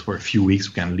this. And for a few weeks,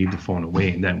 we kind of leave the phone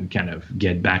away, and then we kind of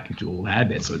get back into old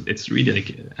habits. So it's really like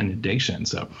an addiction.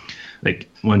 So like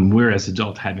when we're as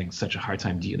adults having such a hard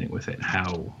time dealing with it,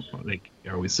 how like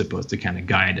are we supposed to kind of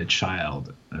guide a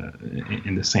child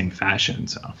in the same fashion?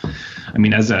 So, I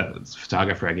mean, as a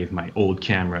photographer, I gave my old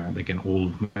camera, like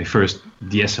my first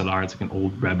DSLR, it's like an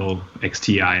old Rebel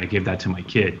XTI. I gave that to my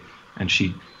kid, and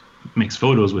she makes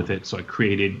photos with it. So I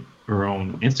created her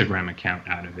own Instagram account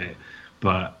out of it.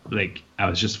 But like I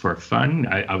was just for fun.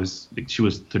 I was like, she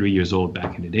was 3 years old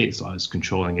back in the day, so I was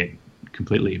controlling it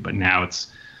completely. But now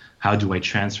it's how do I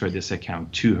transfer this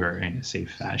account to her in a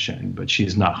safe fashion? But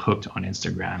she's not hooked on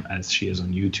Instagram as she is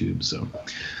on YouTube. So,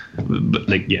 but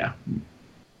like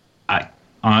I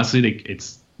honestly like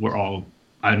we're all,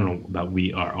 I don't know about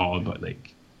we are all, but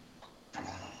like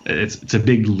it's a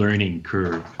big learning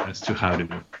curve as to how to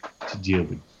deal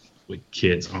with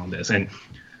kids on this. And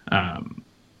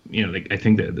like I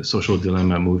think that the Social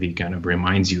Dilemma movie kind of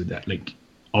reminds you that like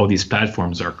all these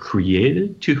platforms are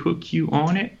created to hook you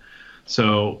on it.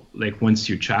 So like once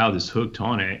your child is hooked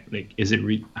on it, like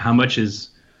how much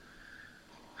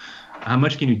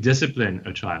can you discipline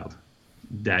a child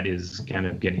that is kind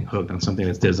of getting hooked on something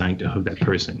that's designed to hook that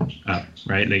person up,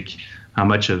 right? Like how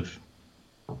much of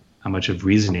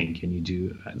reasoning can you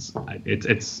do?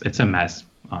 It's a mess,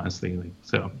 honestly. Like,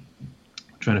 so I'm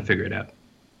trying to figure it out.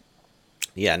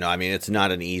 Yeah, no, I mean, it's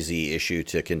not an easy issue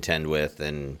to contend with.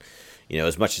 And,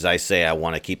 as much as I say I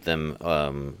want to keep them,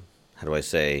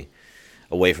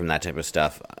 away from that type of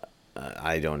stuff,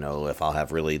 I don't know if I'll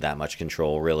have really that much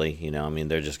control, really. I mean,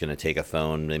 they're just going to take a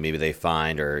phone that maybe they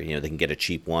find, or, they can get a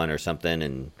cheap one or something,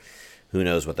 and who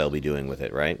knows what they'll be doing with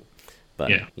it, right?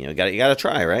 But, you got to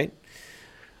try, right?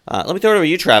 Let me throw it over to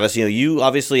you, Travis. You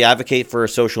obviously advocate for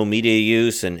social media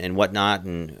use and whatnot,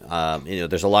 and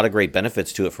there's a lot of great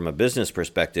benefits to it from a business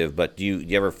perspective. But do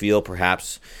you ever feel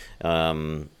perhaps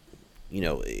it's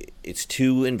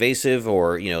too invasive,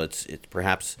 or it's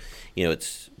perhaps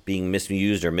it's being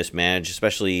misused or mismanaged,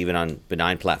 especially even on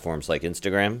benign platforms like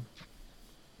Instagram?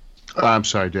 I'm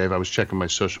sorry, Dave. I was checking my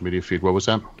social media feed. What was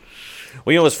that?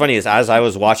 Well, what's funny is as I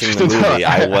was watching the movie,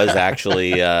 I was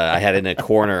actually I had it in a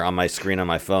corner on my screen on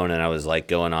my phone, and I was like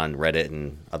going on Reddit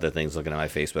and other things, looking at my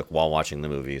Facebook while watching the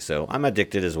movie. So I'm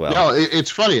addicted as well. No,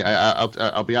 it's funny.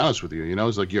 I'll be honest with you.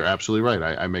 It's like you're absolutely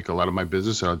right. I make a lot of my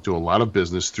business. I do a lot of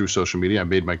business through social media. I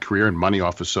made my career and money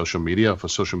off of social media,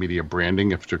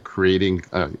 branding, after creating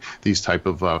these type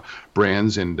of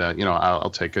brands. And I'll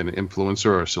take an influencer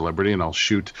or a celebrity, and I'll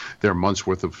shoot their month's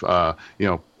worth of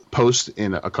post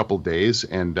in a couple days,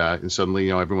 and suddenly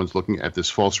everyone's looking at this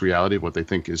false reality of what they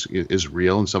think is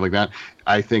real and stuff like that.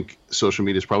 I think social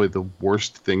media is probably the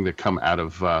worst thing to come out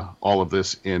of all of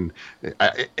this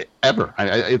ever.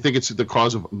 I think it's the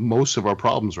cause of most of our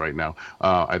problems right now.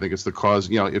 I think it's the cause,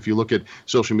 if you look at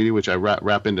social media, which I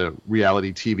wrap into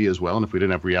reality TV as well, and if we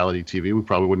didn't have reality TV, we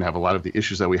probably wouldn't have a lot of the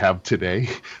issues that we have today.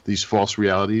 These false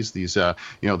realities, these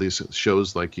these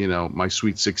shows like My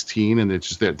Sweet 16, and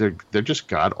it's just they're just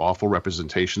god awful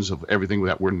representations of everything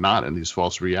that we're not in these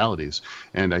false realities.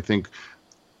 And I think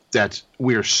that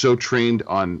we are so trained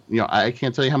on, I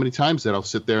can't tell you how many times that I'll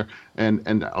sit there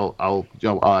and I'll all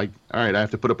right, I have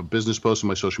to put up a business post on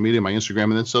my social media, my Instagram,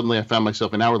 and then suddenly I found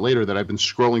myself an hour later that I've been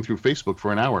scrolling through Facebook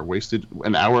for an hour, wasted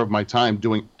an hour of my time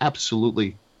doing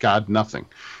absolutely God nothing.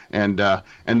 And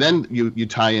then you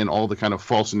tie in all the kind of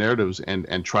false narratives and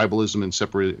tribalism and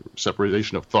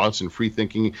separation of thoughts and free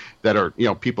thinking that are,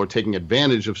 people are taking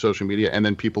advantage of social media, and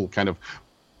then people kind of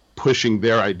pushing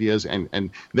their ideas and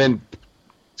then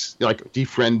like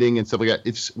defriending and stuff like that.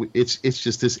 It's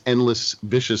just this endless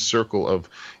vicious circle of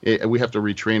we have to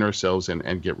retrain ourselves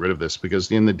and get rid of this,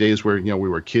 because in the days where we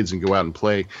were kids and go out and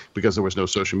play because there was no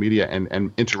social media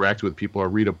and interact with people or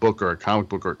read a book or a comic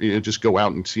book or just go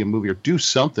out and see a movie or do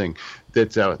something,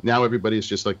 that now everybody is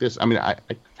just like this. I mean,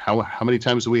 how many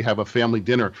times do we have a family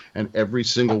dinner and every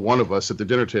single one of us at the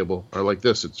dinner table are like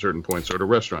this at certain points, or at a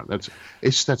restaurant?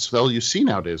 That's all you see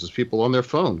nowadays is people on their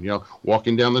phone,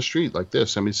 walking down the street like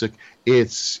this. I mean, it's like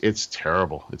it's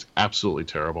terrible. It's absolutely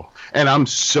terrible, and I'm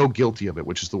so guilty of it,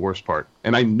 which is the worst part.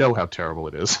 And I know how terrible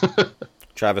it is.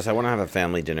 Travis, I want to have a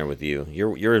family dinner with you.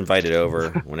 You're invited over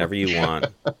whenever you want.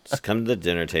 Just come to the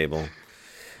dinner table.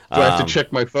 Do I have to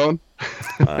check my phone?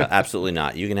 Absolutely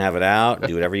not. You can have it out.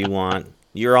 Do whatever you want.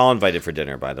 You're all invited for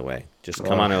dinner, by the way. Just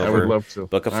come on over. I would love to.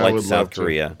 Book a flight to South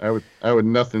Korea. I would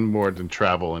nothing more than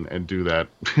travel and do that.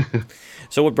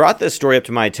 So what brought this story up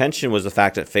to my attention was the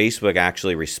fact that Facebook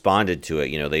actually responded to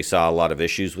it. They saw a lot of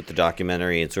issues with the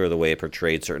documentary and sort of the way it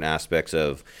portrayed certain aspects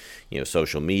of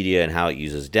social media and how it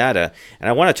uses data. And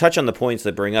I want to touch on the points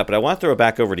that bring up, but I want to throw it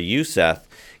back over to you, Seth.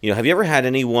 Have you ever had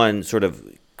anyone sort of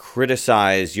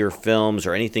criticize your films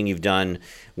or anything you've done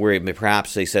where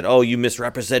perhaps they said, oh, you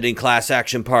misrepresented Class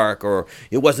Action Park, or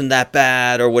it wasn't that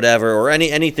bad, or whatever, or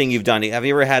anything you've done? Have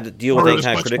you ever had to deal with any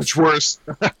kind of critics? Much worse.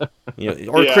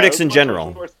 Or critics in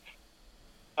general?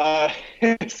 I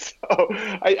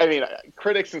mean,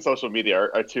 critics and social media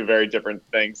are two very different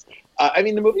things. I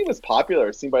mean, the movie was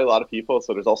popular, seen by a lot of people,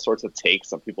 so there's all sorts of takes.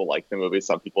 Some people like the movie,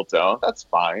 some people don't. That's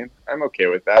fine. I'm okay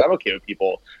with that. I'm okay with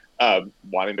people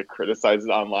wanting to criticize it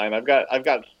online. I've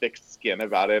got thick skin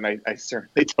about it, and I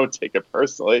certainly don't take it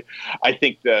personally. I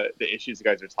think the issues you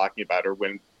guys are talking about are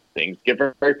when things get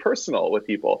very, very personal with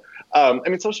people. I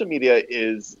mean, social media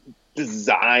is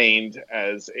designed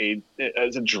as a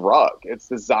drug. It's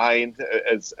designed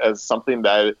as something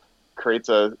that creates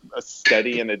a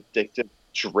steady and addictive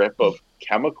drip of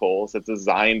chemicals. It's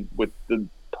designed with the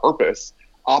purpose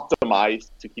optimized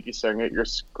to keep you staring at your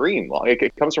screen long.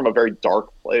 It comes from a very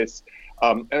dark place,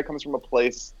 and it comes from a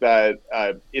place that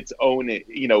its own,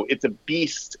 it's a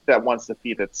beast that wants to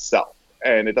feed itself,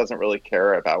 and it doesn't really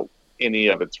care about any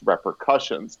of its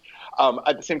repercussions.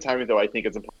 At the same time, though, I think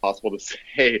it's impossible to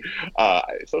say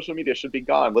social media should be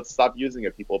gone. Let's stop using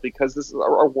it, people, because this is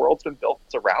our world's been built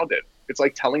around it. It's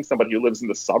like telling somebody who lives in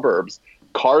the suburbs,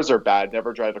 cars are bad,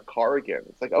 never drive a car again.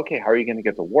 It's like, okay, how are you going to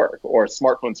get to work? Or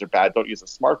smartphones are bad, don't use a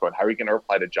smartphone. How are you going to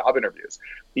apply to job interviews?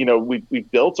 We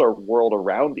built our world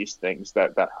around these things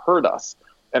that hurt us.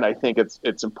 And I think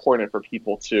it's important for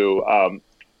people to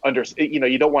understand.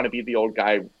 You don't want to be the old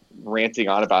guy ranting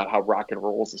on about how rock and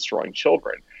roll is destroying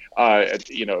children,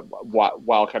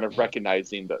 while kind of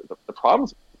recognizing the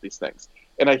problems with these things.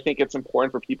 And I think it's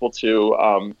important for people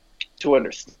to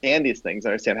understand these things,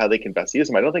 understand how they can best use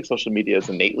them. I don't think social media is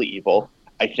innately evil.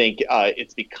 I think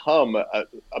it's become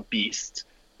a beast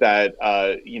that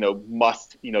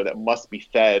must be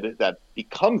fed, that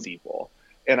becomes evil.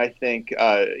 And I think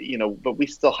but we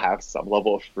still have some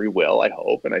level of free will, I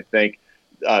hope, and I think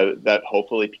that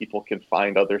hopefully people can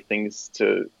find other things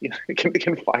to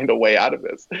can find a way out of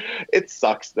this. It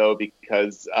sucks though,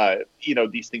 because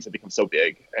these things have become so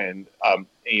big, and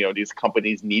these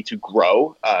companies need to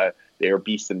grow. They are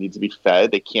beasts that need to be fed.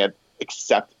 They can't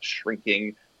accept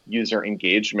shrinking user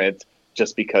engagement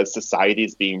just because society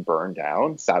is being burned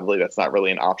down. Sadly, that's not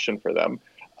really an option for them.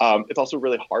 It's also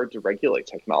really hard to regulate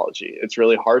technology. It's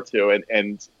really hard to,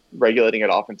 and regulating it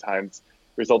oftentimes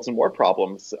results in more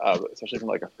problems, especially from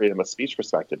like a freedom of speech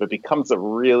perspective. It becomes a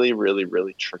really, really,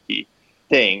 really tricky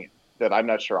thing that I'm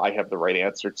not sure I have the right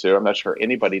answer to. I'm not sure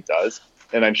anybody does.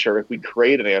 And I'm sure if we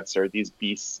create an answer, these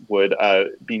beasts would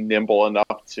be nimble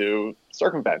enough to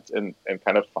circumvent and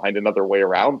kind of find another way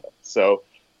around them. So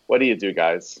what do you do,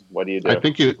 guys? What do you do? I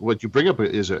think what you bring up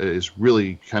is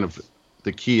really kind of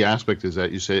the key aspect, is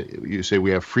that you say we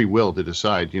have free will to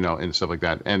decide, and stuff like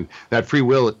that. And that free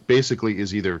will basically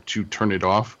is either to turn it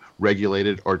off, regulate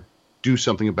it, or do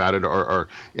something about it,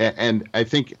 and I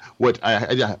think what I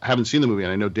haven't seen the movie,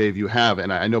 and I know, Dave, you have,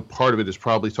 and I know part of it is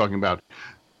probably talking about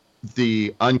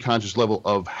the unconscious level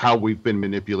of how we've been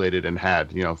manipulated and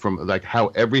had, from like how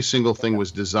every single thing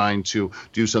was designed to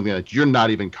do something that you're not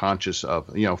even conscious of,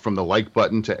 from the like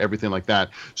button to everything like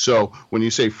that. So when you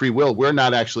say free will, we're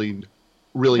not actually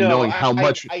really knowing how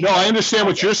much. I understand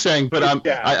what you're saying, but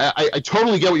I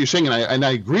totally get what you're saying, and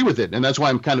I agree with it, and that's why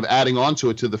I'm kind of adding on to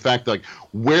it, to the fact that, like,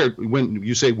 when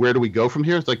you say where do we go from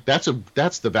here, it's like that's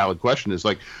the valid question. Is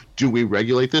like, do we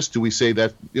regulate this? Do we say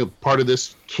that part of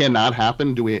this cannot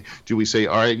happen? Do we say,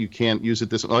 all right, you can't use it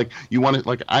this, like, you want to,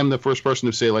 like, I'm the first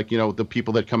person to say, like, the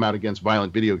people that come out against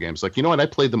violent video games, like, what, I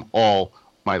played them all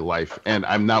my life, and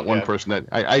I'm not one person that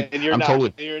I'm not,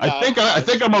 totally. I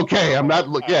think I'm okay. I'm not.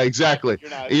 Yeah, exactly.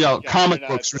 Comic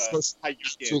books are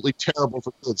absolutely terrible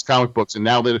for kids. Comic books, and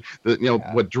now that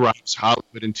what drives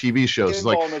Hollywood and TV shows is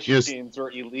like machines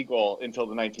were illegal until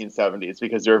the 1970s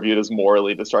because they were viewed as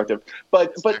morally destructive.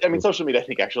 But I mean, social media, I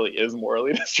think, actually is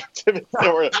morally destructive,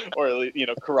 or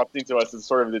corrupting to us is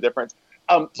sort of the difference.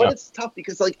 But it's tough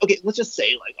because, like, okay, let's just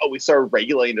say, like, we start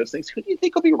regulating those things. Who do you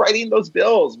think will be writing those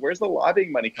bills? Where's the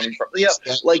lobbying money coming from? Yeah,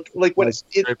 like when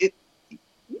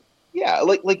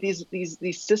like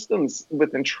these systems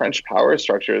with entrenched power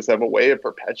structures have a way of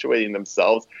perpetuating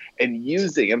themselves and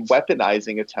using and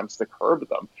weaponizing attempts to curb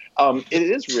them. It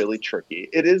is really tricky.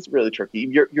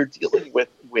 You're dealing with.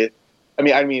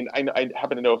 I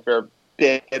happen to know a fair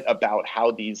bit about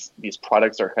how these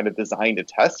products are kind of designed and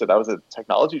tested. I was a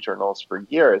technology journalist for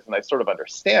years, and I sort of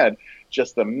understand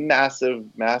just the massive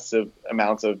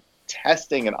amounts of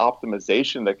testing and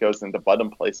optimization that goes into button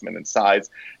placement and size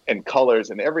and colors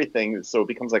and everything. So it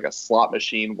becomes like a slot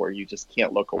machine where you just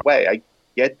can't look away. I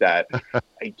get that.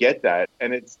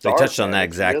 And it's they touched on that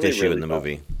exact issue in the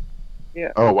movie.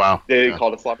 Yeah. Oh, wow. They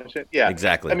called it slot machine. Yeah.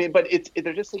 Exactly. I mean, but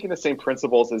they're just taking the same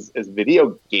principles as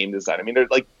video game design. I mean, they're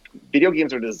like, video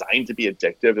games are designed to be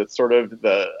addictive. It's sort of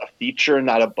a feature,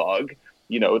 not a bug.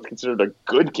 It's considered a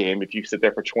good game if you sit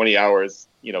there for 20 hours,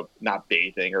 not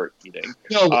bathing or eating.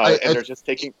 They're just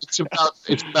taking. It's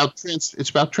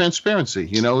about transparency.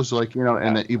 It's like,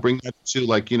 and that you bring that to,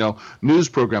 like, news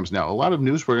programs now. A lot of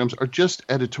news programs are just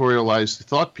editorialized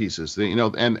thought pieces.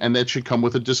 And that should come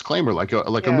with a disclaimer, like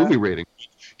a movie rating.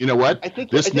 You know what? I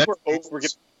think we're giving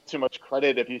too much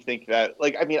credit if you think that,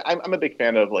 like, I mean, I'm a big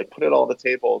fan of, like, put it all on the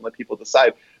table and let people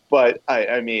decide. But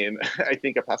I mean, I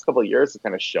think the past couple of years have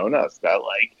kind of shown us that,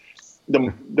 like,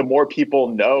 the more people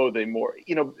know, the more,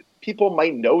 people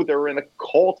might know they're in a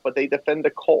cult, but they defend a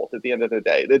cult at the end of the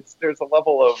day. There's a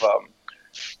level of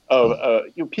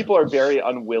people are very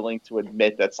unwilling to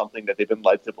admit that something that they've been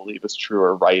led to believe is true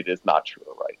or right is not true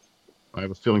or right. I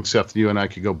have a feeling, Seth, you and I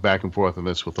could go back and forth on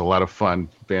this with a lot of fun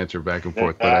banter back and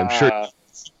forth, but I'm sure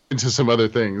into some other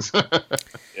things.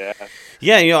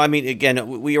 Yeah, I mean,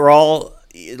 again, we are all,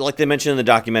 like they mentioned in the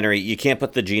documentary, you can't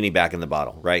put the genie back in the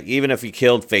bottle, right? Even if you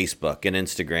killed Facebook and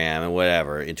Instagram and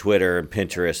whatever, and Twitter and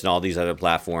Pinterest and all these other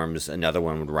platforms, another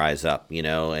one would rise up,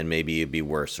 and maybe it'd be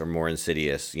worse or more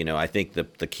insidious. I think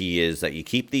the key is that you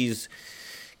keep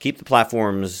the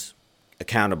platforms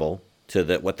accountable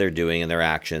to what they're doing and their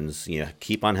actions.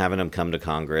 Keep on having them come to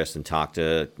Congress and talk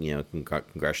to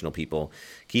congressional people.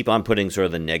 Keep on putting sort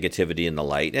of the negativity in the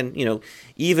light, and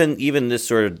even this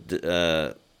sort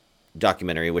of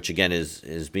documentary, which again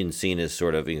is being seen as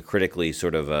sort of critically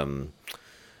sort of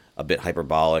a bit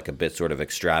hyperbolic, a bit sort of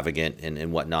extravagant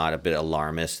and whatnot, a bit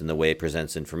alarmist in the way it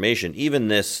presents information. Even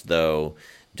this, though,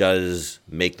 does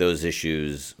make those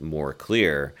issues more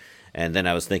clear. And then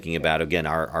I was thinking about, again,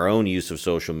 our own use of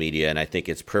social media, and I think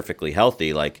it's perfectly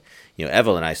healthy. Like,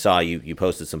 Evelyn, I saw you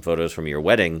posted some photos from your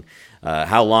wedding.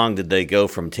 How long did they go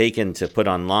from taken to put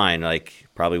online? Like,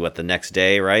 probably, the next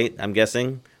day, right? I'm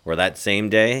guessing? Or that same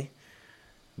day?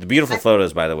 The beautiful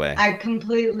photos, by the way. I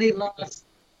completely lost.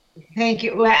 Thank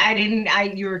you. Well,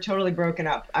 you were totally broken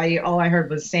up. All I heard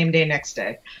was same day, next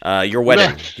day. Your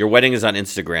wedding. Your wedding is on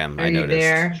Instagram, I noticed. Are you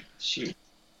there? Shoot.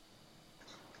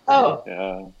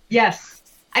 Oh, yes.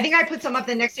 I think I put some up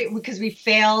the next day because we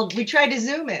failed. We tried to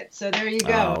Zoom it. So there you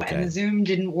go. Oh, okay. And the Zoom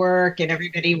didn't work and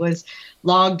everybody was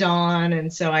logged on.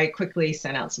 And so I quickly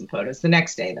sent out some photos the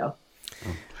next day, though.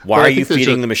 Why are you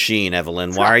feeding the machine,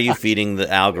 Evelyn? Why are you feeding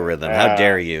the algorithm? How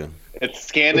dare you? It's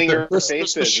scanning your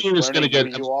faces. This machine is going to get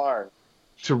who you are.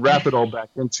 To wrap it all back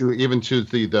into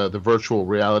the virtual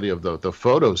reality of the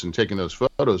photos and taking those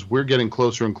photos, we're getting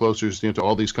closer and closer to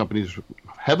all these companies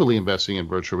heavily investing in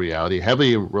virtual reality,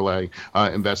 heavily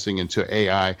investing into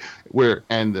AI,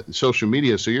 and social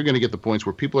media. So you're going to get the points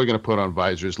where people are going to put on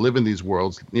visors, live in these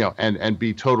worlds, and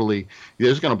be totally.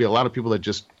 There's going to be a lot of people that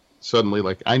just suddenly,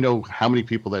 like, I know how many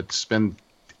people that spend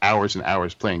hours and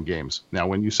hours playing games. Now,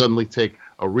 when you suddenly take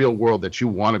a real world that you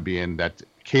want to be in, that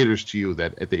caters to you,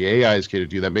 that the AI is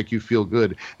catered to you, that make you feel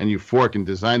good, and euphoric and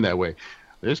designed that way,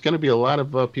 there's going to be a lot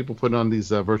of people putting on these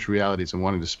virtual realities and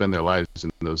wanting to spend their lives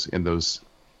in those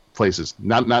places.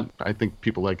 Not I think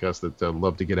people like us that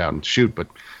love to get out and shoot, but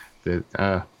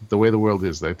the way the world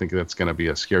is, I think that's going to be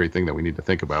a scary thing that we need to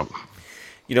think about.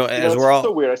 As we're all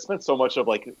so weird. I spent so much of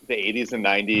like the 80s and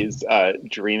 90s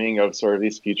dreaming of sort of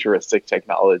these futuristic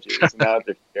technologies. And now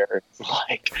they're here. It's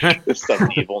like this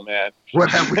stuff's evil, man. What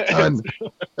have we done?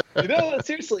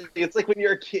 Seriously, it's like when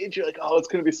you're a kid, you're like, oh, it's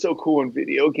going to be so cool in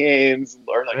video games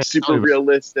or like super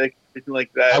realistic, everything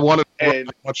like that. I wanted to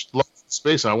watch Lost in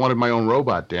Space. I wanted my own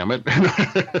robot, damn it.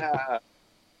 Yeah.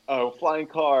 Oh, flying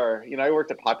car. I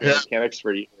worked at Popular Mechanics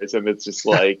for years, and it's just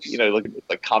like, look at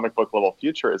like comic book level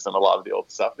futurism, a lot of the old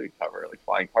stuff that we cover, like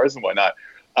flying cars and whatnot.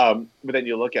 But then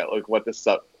you look at like what this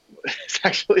stuff is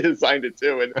actually designed to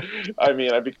do, and I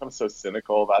mean, I've become so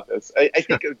cynical about this. I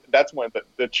think that's one of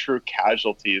the true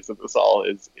casualties of this all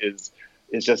is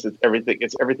just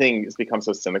everything has become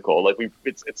so cynical. Like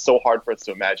it's so hard for us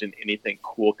to imagine anything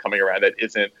cool coming around that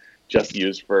isn't just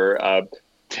used for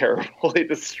terribly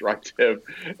destructive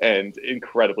and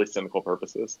incredibly cynical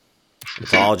purposes.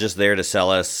 It's all just there to sell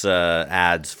us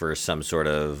ads for some sort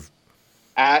of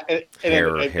hair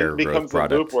it becomes growth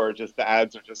product. A loop where just the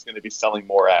ads are just going to be selling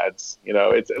more ads.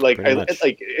 It's like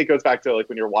it goes back to like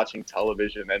when you're watching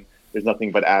television and there's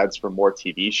nothing but ads for more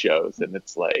TV shows, and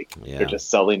it's like they're just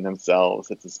selling themselves.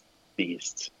 It's this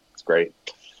beast. It's great.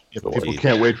 People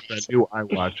can't wait for that new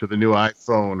iWatch or the new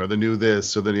iPhone or the new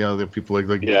this or the other people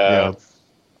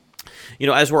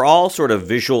as we're all sort of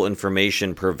visual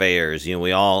information purveyors,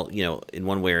 we all, in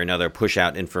one way or another push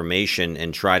out information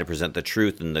and try to present the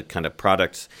truth in the kind of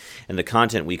products and the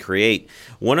content we create.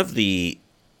 One of the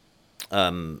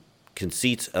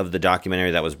conceits of the documentary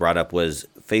that was brought up was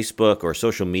Facebook or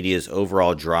social media's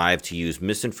overall drive to use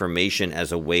misinformation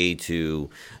as a way to,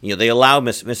 they allow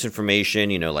misinformation,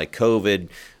 like COVID,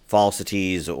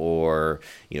 falsities, or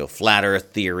flat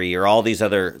earth theory, or all these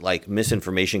other like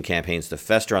misinformation campaigns to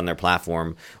fester on their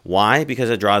platform. Why? Because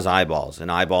it draws eyeballs, and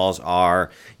eyeballs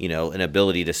are an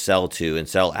ability to sell to and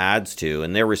sell ads to.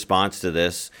 And their response to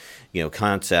this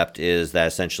concept is that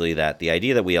essentially that the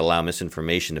idea that we allow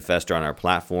misinformation to fester on our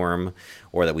platform,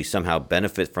 or that we somehow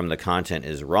benefit from the content,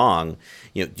 is wrong.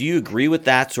 Do you agree with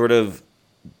that sort of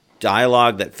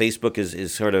dialogue that Facebook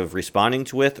is sort of responding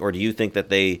to with, or do you think that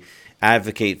they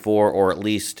advocate for, or at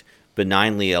least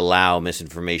benignly allow,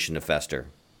 misinformation to fester?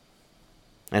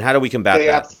 And how do we combat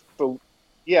that?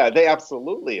 They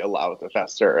absolutely allow it to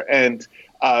fester. And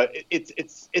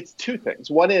it's two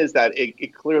things. One is that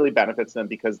it clearly benefits them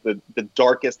because the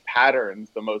darkest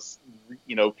patterns, the most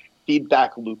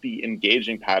feedback loopy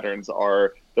engaging patterns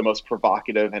are the most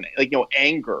provocative. And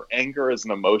anger is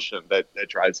an emotion that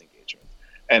drives engagement,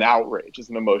 and outrage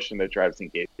is an emotion that drives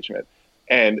engagement.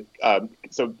 And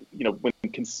so, when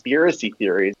conspiracy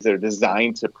theories that are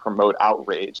designed to promote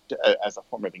outrage as a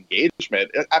form of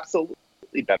engagement, it absolutely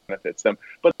benefits them.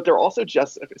 But they're also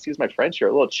just, excuse my French here,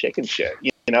 a little chicken shit.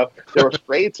 They're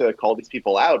afraid to call these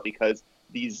people out because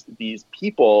these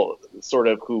people sort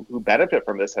of who benefit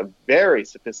from this have very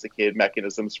sophisticated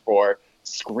mechanisms for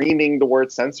screaming the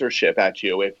word censorship at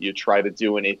you if you try to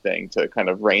do anything to kind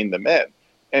of rein them in.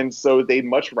 And so they'd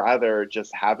much rather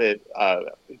just have it,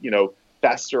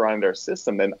 fester on their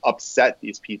system than upset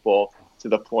these people to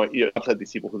the point, upset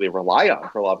these people who they rely on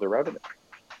for a lot of their revenue.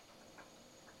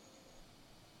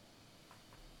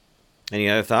 Any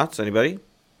other thoughts? Anybody?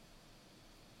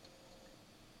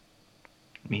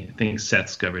 I mean, I think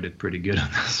Seth's covered it pretty good on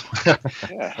this one.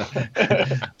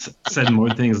 Said more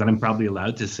things than I'm probably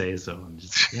allowed to say, so I'm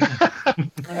just,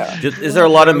 Is there a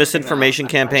lot of misinformation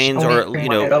campaigns, or,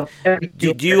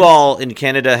 do you all in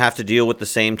Canada have to deal with the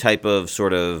same type of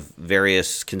sort of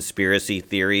various conspiracy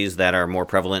theories that are more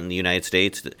prevalent in the United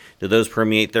States? Do those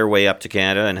permeate their way up to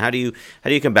Canada? And how do you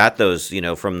combat those,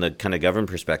 from the kind of government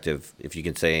perspective, if you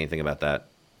can say anything about that?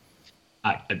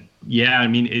 I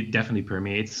mean, it definitely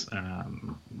permeates.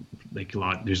 There's a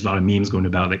lot of memes going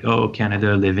about like, oh,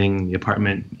 Canada living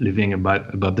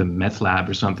above the meth lab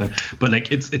or something. But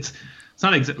like, it's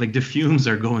not exactly like the fumes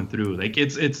are going through. Like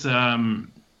it's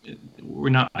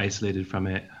we're not isolated from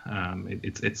it.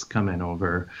 It's coming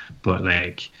over. But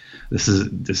like,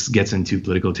 this gets into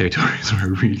political territories where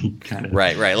really kind of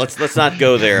right. Let's not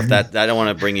go there. If that, I don't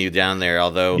want to bring you down there.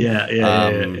 Although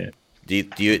yeah. Do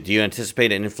you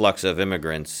anticipate an influx of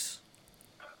immigrants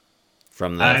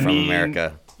from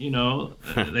America?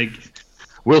 Like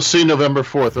we'll see November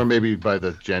 4th, or maybe by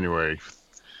the January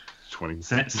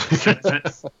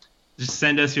 20th. Just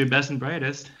send us your best and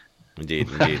brightest. Indeed.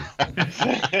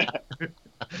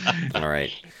 All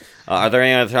right. Are there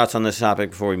any other thoughts on this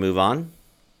topic before we move on?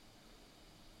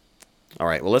 All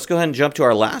right. Well, let's go ahead and jump to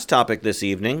our last topic this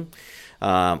evening.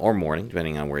 Or morning,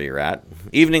 depending on where you're at.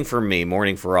 Evening for me,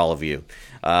 morning for all of you.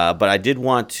 But I did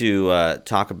want to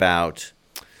talk about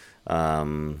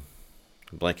I'm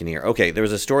blanking here. Okay, there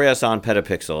was a story I saw on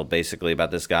Petapixel, basically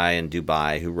about this guy in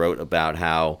Dubai who wrote about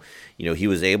how, he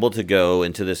was able to go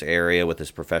into this area with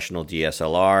his professional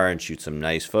DSLR and shoot some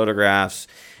nice photographs.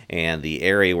 And the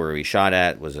area where he shot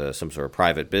at was some sort of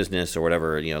private business or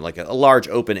whatever, like a large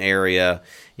open area,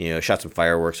 shot some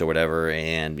fireworks or whatever.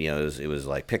 And, it was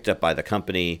like picked up by the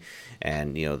company,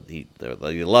 and, he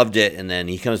loved it. And then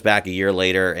he comes back a year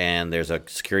later and there's a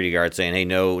security guard saying, hey,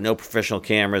 no professional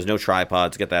cameras, no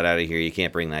tripods, get that out of here. You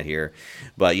can't bring that here.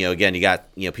 But, again, you got,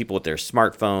 people with their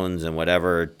smartphones and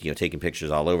whatever, taking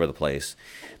pictures all over the place.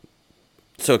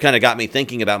 So it kind of got me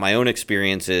thinking about my own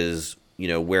experiences,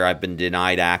 where I've been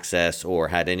denied access or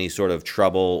had any sort of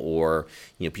trouble, or,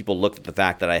 people looked at the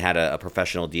fact that I had a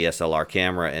professional DSLR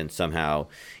camera and somehow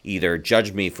either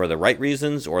judged me for the right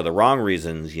reasons or the wrong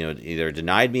reasons, either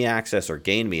denied me access or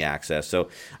gained me access. So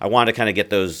I wanted to kind of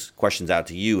get those questions out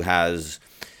to you. Has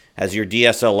your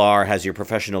DSLR, has your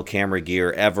professional camera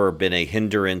gear ever been a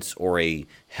hindrance or a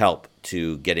help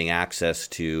to getting access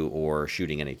to or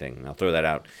shooting anything? I'll throw that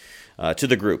out to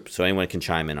the group so anyone can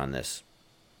chime in on this.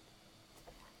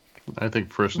 I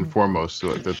think first and foremost,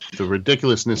 the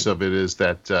ridiculousness of it is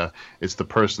that it's the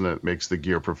person that makes the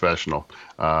gear professional.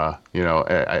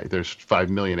 There's 5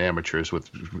 million amateurs with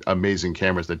amazing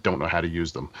cameras that don't know how to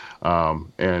use them.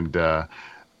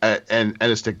 And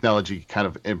as technology kind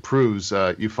of improves,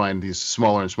 you find these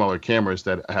smaller and smaller cameras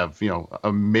that have,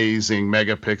 amazing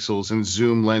megapixels and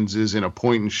zoom lenses and a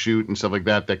point and shoot and stuff like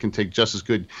that can take just as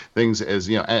good things as,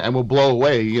 and will blow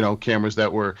away, cameras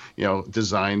that were,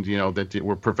 designed, that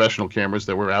were professional cameras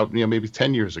that were out, maybe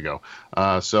 10 years ago.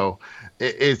 So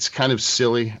it's kind of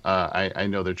silly. I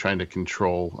know they're trying to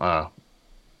control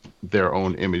their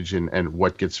own image and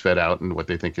what gets fed out and what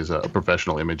they think is a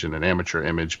professional image and an amateur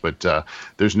image, but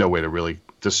there's no way to really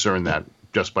discern that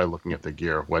just by looking at the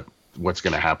gear, what's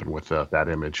going to happen with that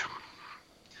image.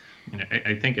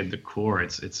 I think at the core,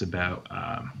 it's about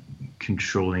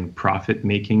controlling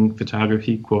profit-making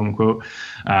photography, quote unquote.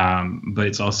 But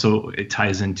it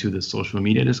ties into the social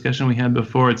media discussion we had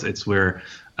before. It's where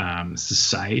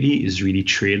society is really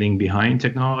trailing behind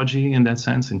technology in that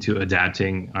sense, into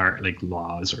adapting our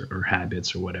laws or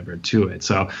habits or whatever to it.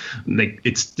 So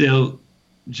it's still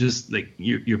just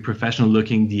your professional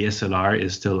looking DSLR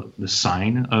is still the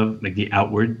sign of the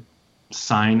outward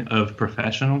sign of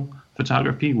professional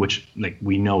photography, which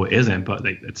we know isn't, but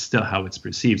it's still how it's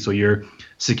perceived. So your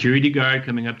security guard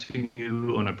coming up to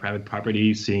you on a private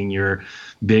property, seeing your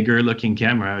bigger looking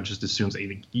camera, just assumes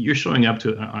you're showing up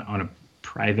to on a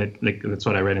private, that's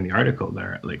what I read in the article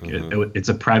there. It's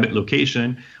a private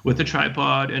location with a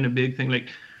tripod and a big thing.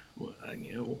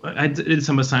 I did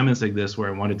some assignments like this where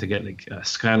I wanted to get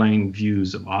skyline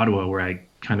views of Ottawa, where I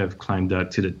kind of climbed up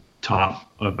to the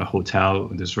top of a hotel,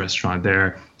 this restaurant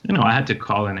there. I had to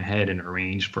call in ahead and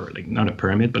arrange for not a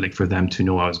permit, but for them to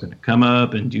know I was going to come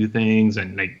up and do things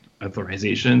and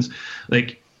authorizations.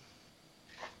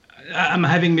 I'm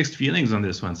having mixed feelings on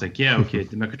this one. It's okay,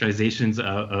 democratizations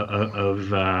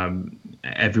of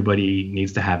everybody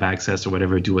needs to have access or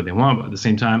whatever, do what they want. But at the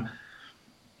same time,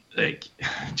 you're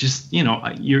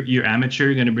amateur,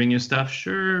 you're going to bring your stuff.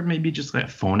 Sure, maybe just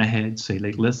phone ahead, say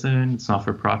listen, it's not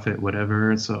for profit,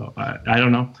 whatever. So I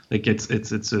don't know.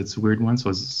 It's a weird one.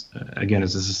 So again,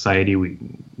 as a society,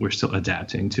 we're still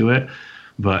adapting to it.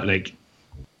 But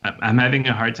I'm having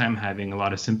a hard time having a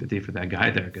lot of sympathy for that guy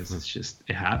there, because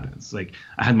it happens.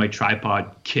 I had my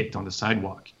tripod kicked on the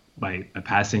sidewalk by a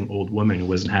passing old woman who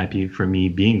wasn't happy for me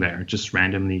being there, just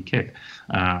randomly kicked.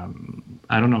 I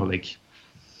don't know,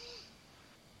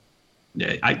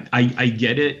 I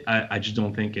get it. I just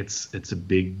don't think it's a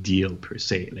big deal per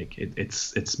se.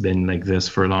 It's been like this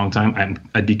for a long time.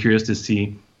 I'd be curious to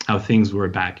see how things were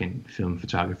back in film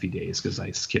photography days, because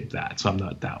I skipped that, so I'm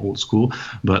not that old school.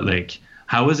 But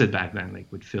how was it back then?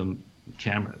 With film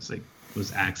cameras,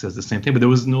 was access the same thing? But there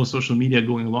was no social media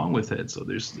going along with it, so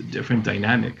there's a different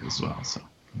dynamic as well. So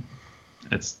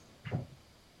that's.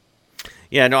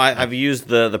 Yeah, no, I've used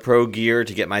the Pro gear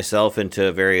to get myself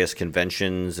into various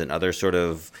conventions and other sort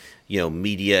of,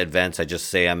 media events. I just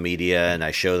say I'm media and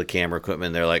I show the camera equipment.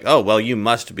 And they're like, oh, well, you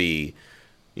must be,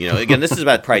 again, this is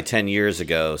about probably 10 years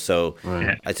ago. So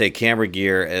right. I'd say camera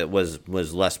gear was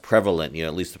less prevalent,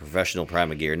 at least the professional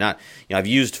camera gear. Not, I've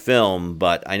used film,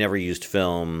 but I never used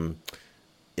film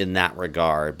in that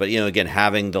regard. But, again,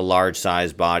 having the large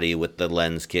size body with the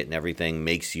lens kit and everything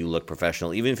makes you look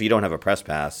professional. Even if you don't have a press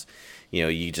pass,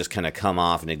 you just kind of come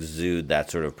off and exude that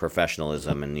sort of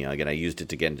professionalism. And, again, I used it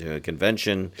to get into a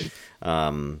convention.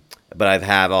 But I've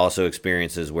have also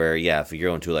experiences where, if you're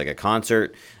going to like a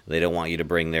concert, they don't want you to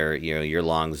bring their, your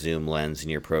long zoom lens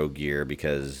and your pro gear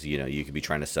because, you could be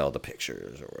trying to sell the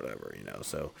pictures or whatever,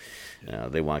 So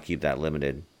they want to keep that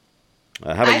limited.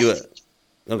 How about you?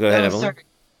 Oh, go ahead, Evelyn. Sorry.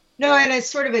 No, and it's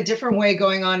sort of a different way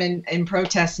going on in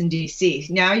protests in D.C.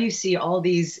 Now you see all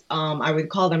these, I would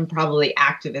call them probably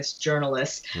activist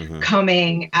journalists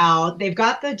coming out. They've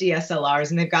got the DSLRs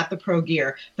and they've got the pro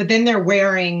gear, but then they're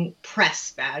wearing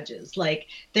press badges. Like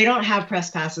they don't have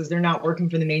press passes. They're not working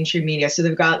for the mainstream media. So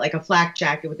they've got like a flak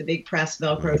jacket with a big press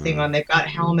Velcro thing on. They've got a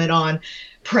helmet on.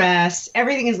 Press,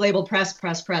 everything is labeled press,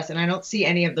 and I don't see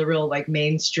any of the real like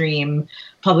mainstream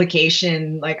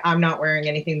publication. Like I'm not wearing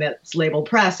anything that's labeled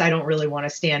press. I don't really want to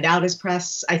stand out as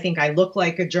press. I think I look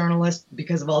like a journalist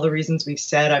because of all the reasons we've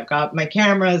said. I've got my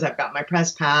cameras, I've got my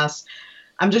press pass.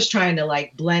 I'm just trying to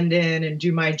like blend in and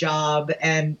do my job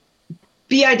and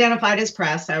be identified as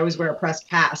press. I always wear a press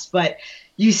pass, but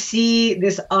you see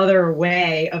this other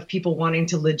way of people wanting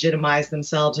to legitimize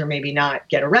themselves or maybe not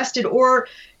get arrested, or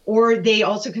they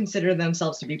also consider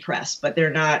themselves to be press, but they're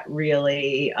not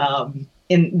really I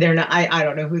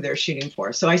don't know who they're shooting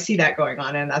for. So I see that going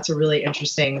on, and that's a really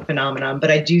interesting phenomenon.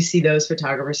 But I do see those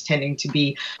photographers tending to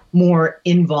be more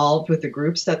involved with the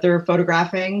groups that they're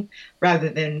photographing rather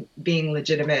than being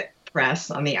legitimate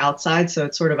press on the outside. So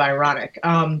it's sort of ironic.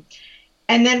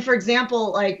 And then, for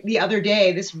example, like the other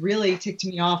day, this really ticked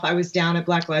me off. I was down at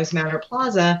Black Lives Matter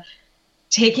Plaza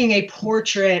taking a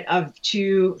portrait of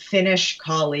two Finnish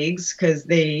colleagues because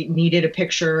they needed a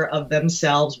picture of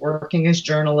themselves working as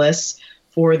journalists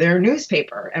for their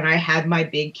newspaper. And I had my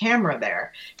big camera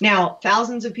there. Now,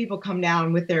 thousands of people come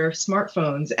down with their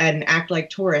smartphones and act like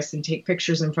tourists and take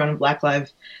pictures in front of Black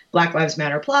Lives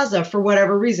Matter Plaza for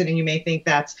whatever reason. And you may think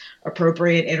that's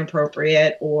appropriate,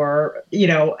 inappropriate, or,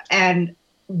 and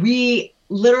we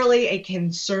literally, a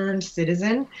concerned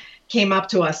citizen came up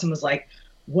to us and was like,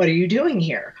 "What are you doing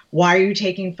here? Why are you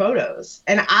taking photos?"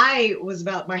 And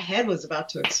my head was about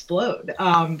to explode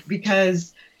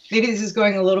because maybe this is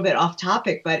going a little bit off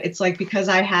topic, but it's like because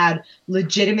I had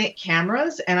legitimate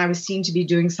cameras and I was seen to be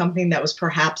doing something that was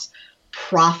perhaps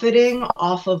profiting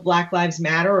off of Black Lives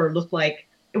Matter, or looked like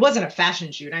it wasn't a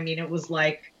fashion shoot. I mean, it was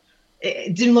like,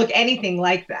 it didn't look anything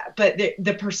like that. But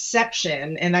the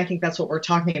perception, and I think that's what we're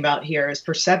talking about here is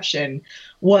perception,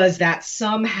 was that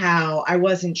somehow I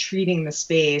wasn't treating the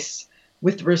space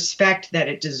with respect that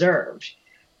it deserved.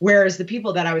 Whereas the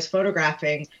people that I was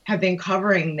photographing have been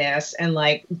covering this and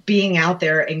like being out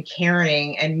there and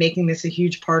caring and making this a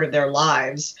huge part of their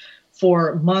lives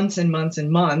for months and months and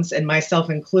months, and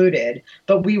myself included.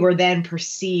 But we were then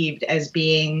perceived as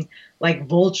being like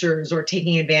vultures or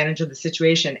taking advantage of the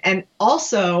situation. And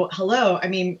also, I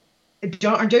mean,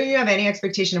 don't you have any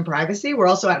expectation of privacy? We're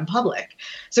also out in public.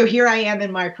 So here I am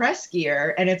in my press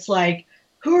gear, and it's like,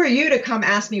 who are you to come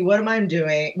ask me what I'm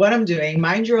doing?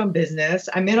 Mind your own business.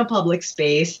 I'm in a public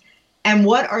space. And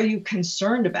what are you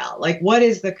concerned about? Like, what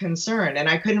is the concern? And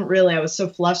I was so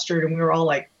flustered, and we were all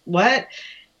like, what?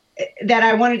 That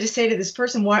I wanted to say to this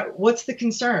person, what's the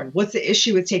concern? What's the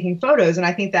issue with taking photos? And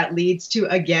I think that leads to,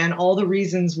 again, all the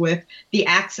reasons with the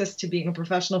access to being a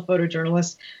professional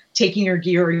photojournalist, taking your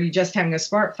gear, or you just having a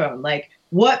smartphone, like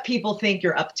what people think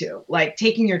you're up to, like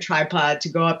taking your tripod to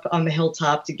go up on the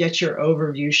hilltop to get your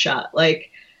overview shot. Like,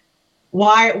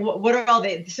 why, what are all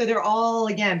they, so they're all,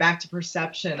 again, back to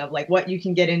perception of like what you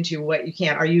can get into, what you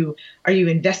can't. Are you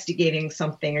investigating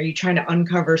something? Are you trying to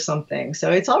uncover something?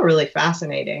 So it's all really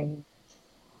fascinating.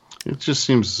 It just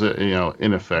seems,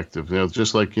 ineffective.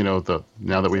 Just like, now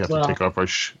that we have to take off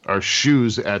our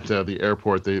shoes at the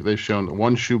airport, they've shown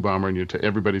one shoe bomber, and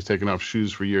everybody's taken off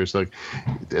shoes for years. Like,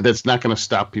 that's not going to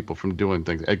stop people from doing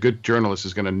things. A good journalist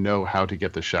is going to know how to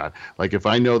get the shot. Like, if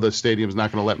I know the stadium's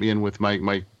not going to let me in with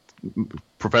my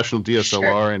professional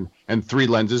DSLR and 3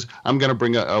 lenses, I'm going to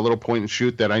bring a little point and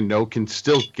shoot that I know can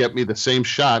still get me the same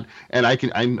shot, and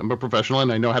I'm a professional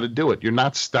and I know how to do it. You're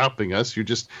not stopping us. You're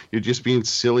just being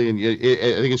silly, and I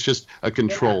think it's just a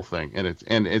control thing, and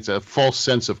it's a false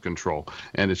sense of control,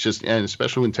 and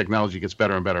especially when technology gets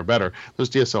better and better and better,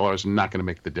 those DSLRs are not going to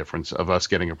make the difference of us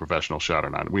getting a professional shot or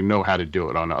not. We know how to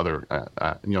do it on other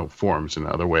forms and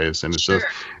other ways, and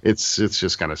it's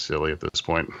just kind of silly at this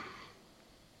point.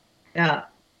 Yeah.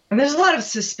 And there's a lot of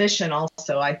suspicion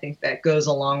also, I think, that goes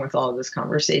along with all of this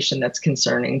conversation that's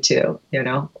concerning too,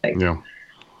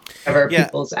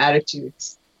 people's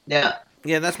attitudes. Yeah.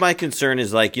 Yeah, that's my concern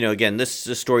is like, again, this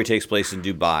story takes place in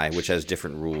Dubai, which has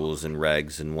different rules and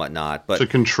regs and whatnot. But So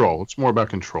control. It's more about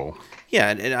control.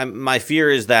 yeah, my fear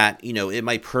is that, it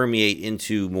might permeate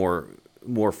into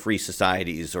more free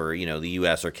societies or, the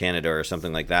U.S. or Canada or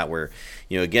something like that where,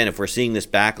 again, if we're seeing this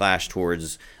backlash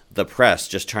towards the press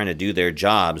just trying to do their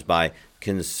jobs by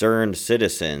concerned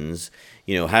citizens,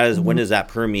 when does that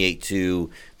permeate to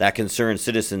that concerned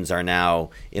citizens are now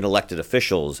in elected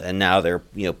officials and now they're,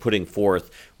 putting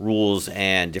forth rules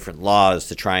and different laws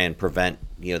to try and prevent,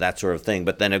 that sort of thing.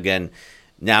 But then again,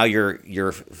 now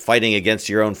you're fighting against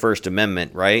your own First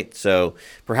Amendment, right? So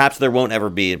perhaps there won't ever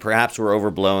be, and perhaps we're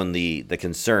overblown the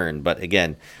concern. But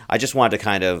again, I just wanted to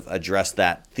kind of address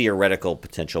that theoretical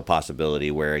potential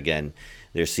possibility where, again,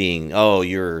 they're seeing,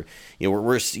 you're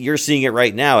seeing it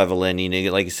right now, Evelyn.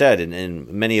 Like you said, and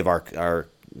many of our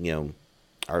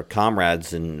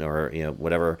comrades or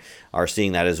whatever are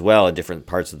seeing that as well in different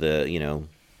parts of the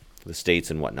the states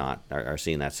and whatnot are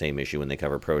seeing that same issue when they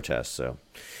cover protests. So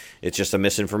it's just a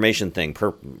misinformation thing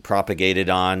propagated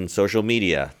on social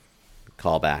media.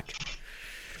 Callback.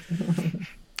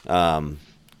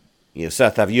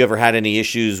 Seth, have you ever had any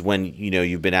issues when,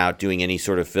 you've been out doing any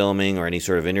sort of filming or any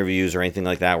sort of interviews or anything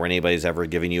like that where anybody's ever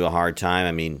given you a hard time?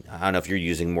 I mean, I don't know if you're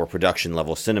using more production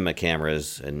level cinema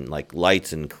cameras and like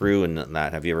lights and crew and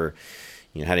that. Have you ever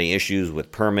had any issues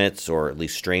with permits or at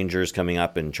least strangers coming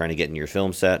up and trying to get in your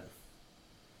film set?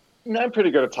 I'm pretty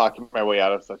good at talking my way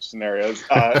out of such scenarios.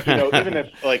 Even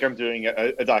if like I'm doing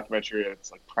a documentary,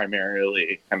 it's like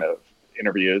primarily kind of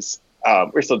interviews.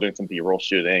 We're still doing some B-roll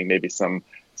shooting, maybe some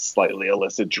slightly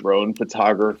illicit drone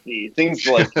photography, things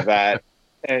like that.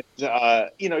 And,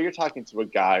 you're talking to a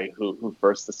guy who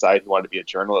first decided he wanted to be a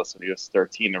journalist when he was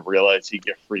 13 and realized he'd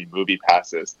get free movie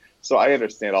passes. So I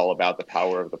understand all about the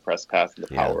power of the press pass and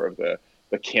the power of the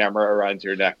camera around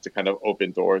your neck to kind of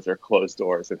open doors or close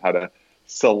doors and how to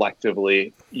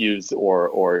selectively use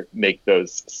or make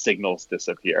those signals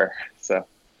disappear. So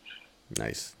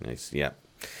nice. Yeah,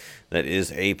 that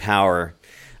is a power.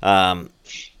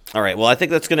 All right, well, I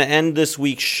think that's going to end this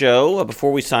week's show.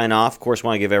 Before we sign off, of course, I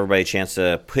want to give everybody a chance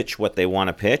to pitch what they want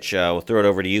to pitch. We'll throw it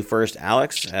over to you first,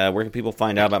 Alex. Where can people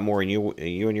find out about more in you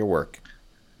and your work?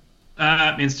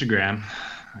 Instagram,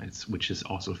 which is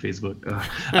also Facebook.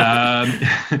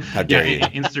 How dare you?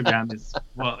 Instagram is,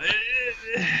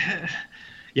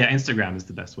 Instagram is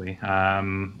the best way.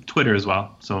 Twitter as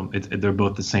well. So they're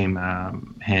both the same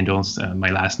handles. My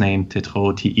last name,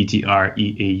 Tetreault,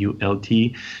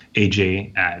 Tetreault,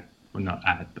 AJ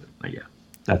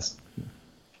that's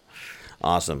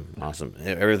awesome.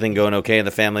 Everything going okay in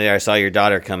the family? I saw your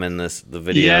daughter come in the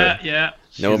video. Yeah.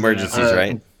 No emergencies,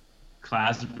 right?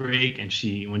 Class break, and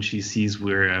when she sees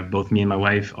where both me and my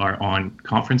wife are on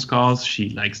conference calls, she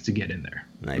likes to get in there.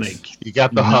 Nice. You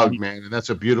got the hug, man, and that's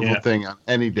a beautiful thing on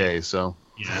any day. So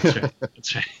yeah,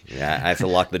 that's right. Yeah, I have to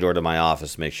lock the door to my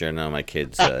office, make sure none of my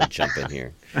kids jump in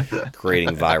here,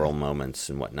 creating viral moments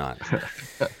and whatnot.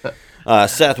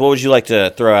 Seth, what would you like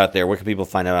to throw out there? Where can people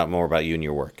find out more about you and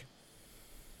your work?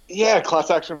 Yeah, Class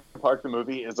Action Park, the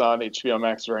movie, is on HBO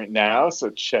Max right now, so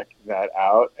check that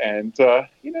out. And,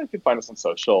 you can find us on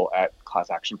social at Class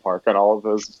Action Park on all of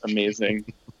those amazing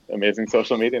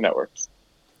social media networks.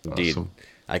 Indeed. Awesome.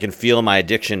 I can feel my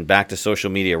addiction back to social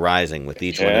media rising with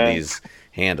each one of these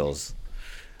handles.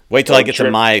 Wait till I get to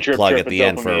my plug at the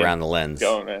end for Around the Lens.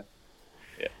 Go, man.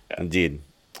 Yeah. Indeed.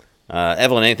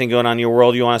 Evelyn, anything going on in your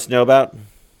world you want us to know about?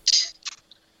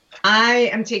 I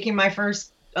am taking my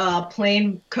first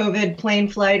COVID plane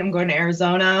flight. I'm going to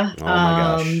Arizona. Oh my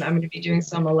gosh. I'm going to be doing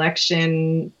some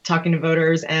election, talking to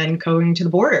voters, and going to the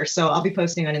border. So I'll be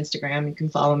posting on Instagram. You can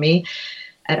follow me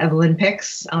at Evelyn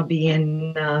Picks. I'll be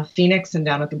in Phoenix and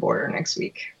down at the border next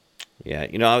week. Yeah,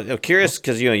 I'm curious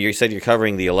because you said you're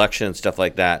covering the election and stuff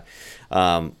like that.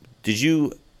 Did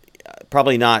you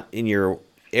probably not in your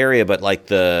area, but like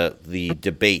the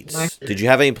debates? Did you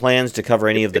have any plans to cover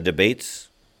any of the debates?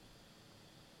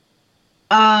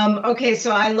 Okay,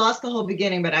 so I lost the whole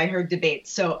beginning, but I heard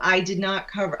debates. So I did not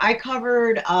cover. I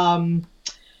covered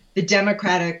the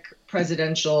Democratic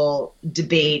presidential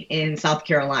debate in South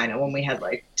Carolina when we had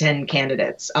like 10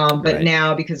 candidates. But Right.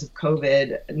 Now, because of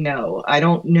COVID, no, I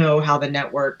don't know how the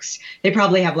networks. They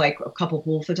probably have like a couple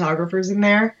pool photographers in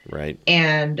there, Right.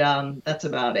 and that's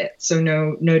about it. So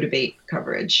no debate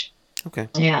coverage. Okay.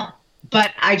 Yeah.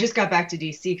 But I just got back to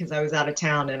DC because I was out of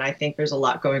town, and I think there's a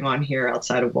lot going on here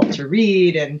outside of Walter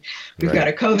Reed, and we've Right. got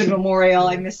a COVID memorial.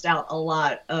 I missed out a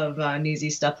lot of newsy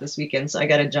stuff this weekend, so I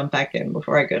got to jump back in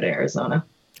before I go to Arizona.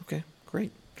 Okay.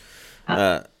 Great.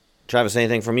 Travis,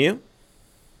 anything from you?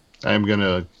 I'm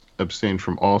gonna abstain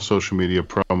from all social media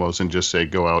promos and just say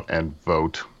go out and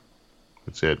vote.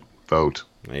 That's it. Vote.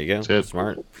 There you go. That's it.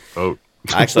 Smart. Vote.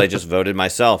 Actually, I just voted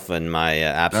myself, and my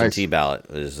absentee Nice. ballot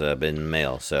has been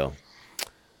mail. So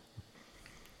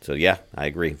yeah, I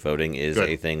agree. Voting is Good,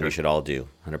 a thing we good. should all do,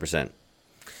 100%.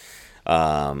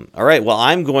 All right. Well,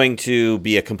 I'm going to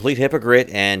be a complete hypocrite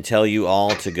and tell you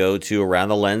all to go to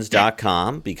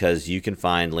aroundthelens.com because you can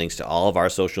find links to all of our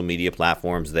social media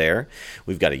platforms there.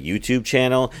 We've got a YouTube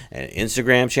channel, an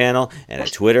Instagram channel, and a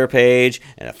Twitter page,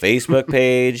 and a Facebook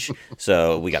page.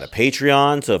 So we got a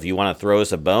Patreon. So if you want to throw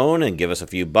us a bone and give us a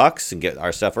few bucks and get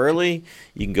our stuff early,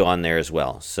 you can go on there as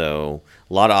well. So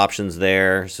a lot of options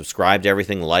there. Subscribe to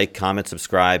everything. Like, comment,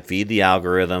 subscribe. Feed the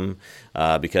algorithm.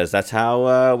 Because that's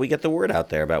how we get the word out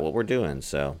there about what we're doing.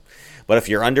 So, but if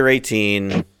you're under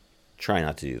 18, try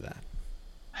not to do that.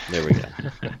 There we go.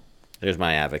 There's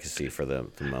my advocacy for the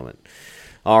moment.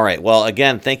 All right. Well,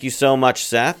 again, thank you so much,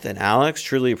 Seth and Alex.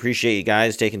 Truly appreciate you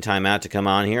guys taking time out to come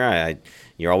on here.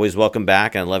 You're always welcome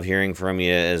back. I love hearing from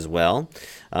you as well.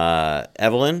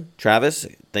 Evelyn, Travis,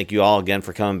 thank you all again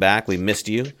for coming back. We missed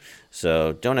you.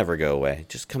 So don't ever go away.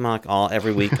 Just come on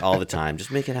every week, all the time. Just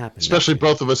make it happen. Especially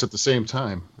both of us at the same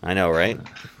time. I know, right?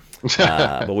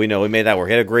 But we know we made that work.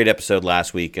 We had a great episode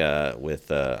last week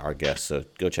with our guests, so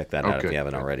go check that out if you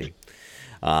haven't already.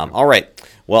 All right.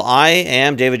 Well, I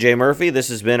am David J. Murphy. This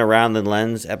has been Around the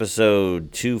Lens,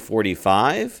 episode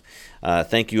 245.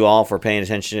 Thank you all for paying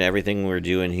attention to everything we're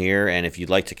doing here. And if you'd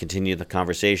like to continue the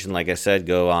conversation, like I said,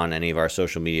 go on any of our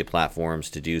social media platforms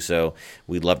to do so.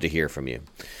 We'd love to hear from you.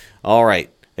 All right.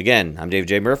 Again, I'm David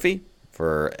J. Murphy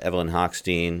for Evelyn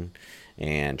Hochstein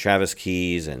and Travis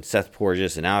Keys and Seth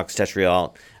Porges and Alex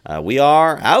Tetrialt. We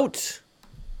are out.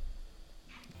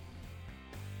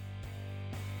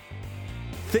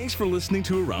 Thanks for listening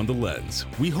to Around the Lens.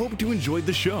 We hope you enjoyed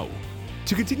the show.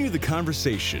 To continue the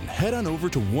conversation, head on over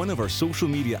to one of our social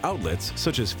media outlets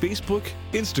such as Facebook,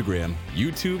 Instagram,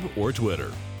 YouTube, or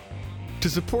Twitter. To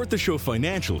support the show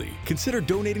financially, consider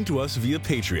donating to us via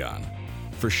Patreon.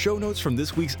 For show notes from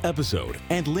this week's episode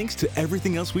and links to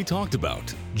everything else we talked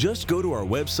about, just go to our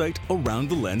website,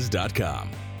 aroundthelens.com.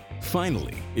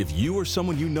 Finally, if you or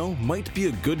someone you know might be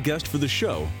a good guest for the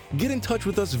show, get in touch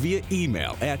with us via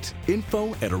email at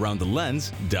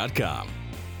info@aroundthelens.com.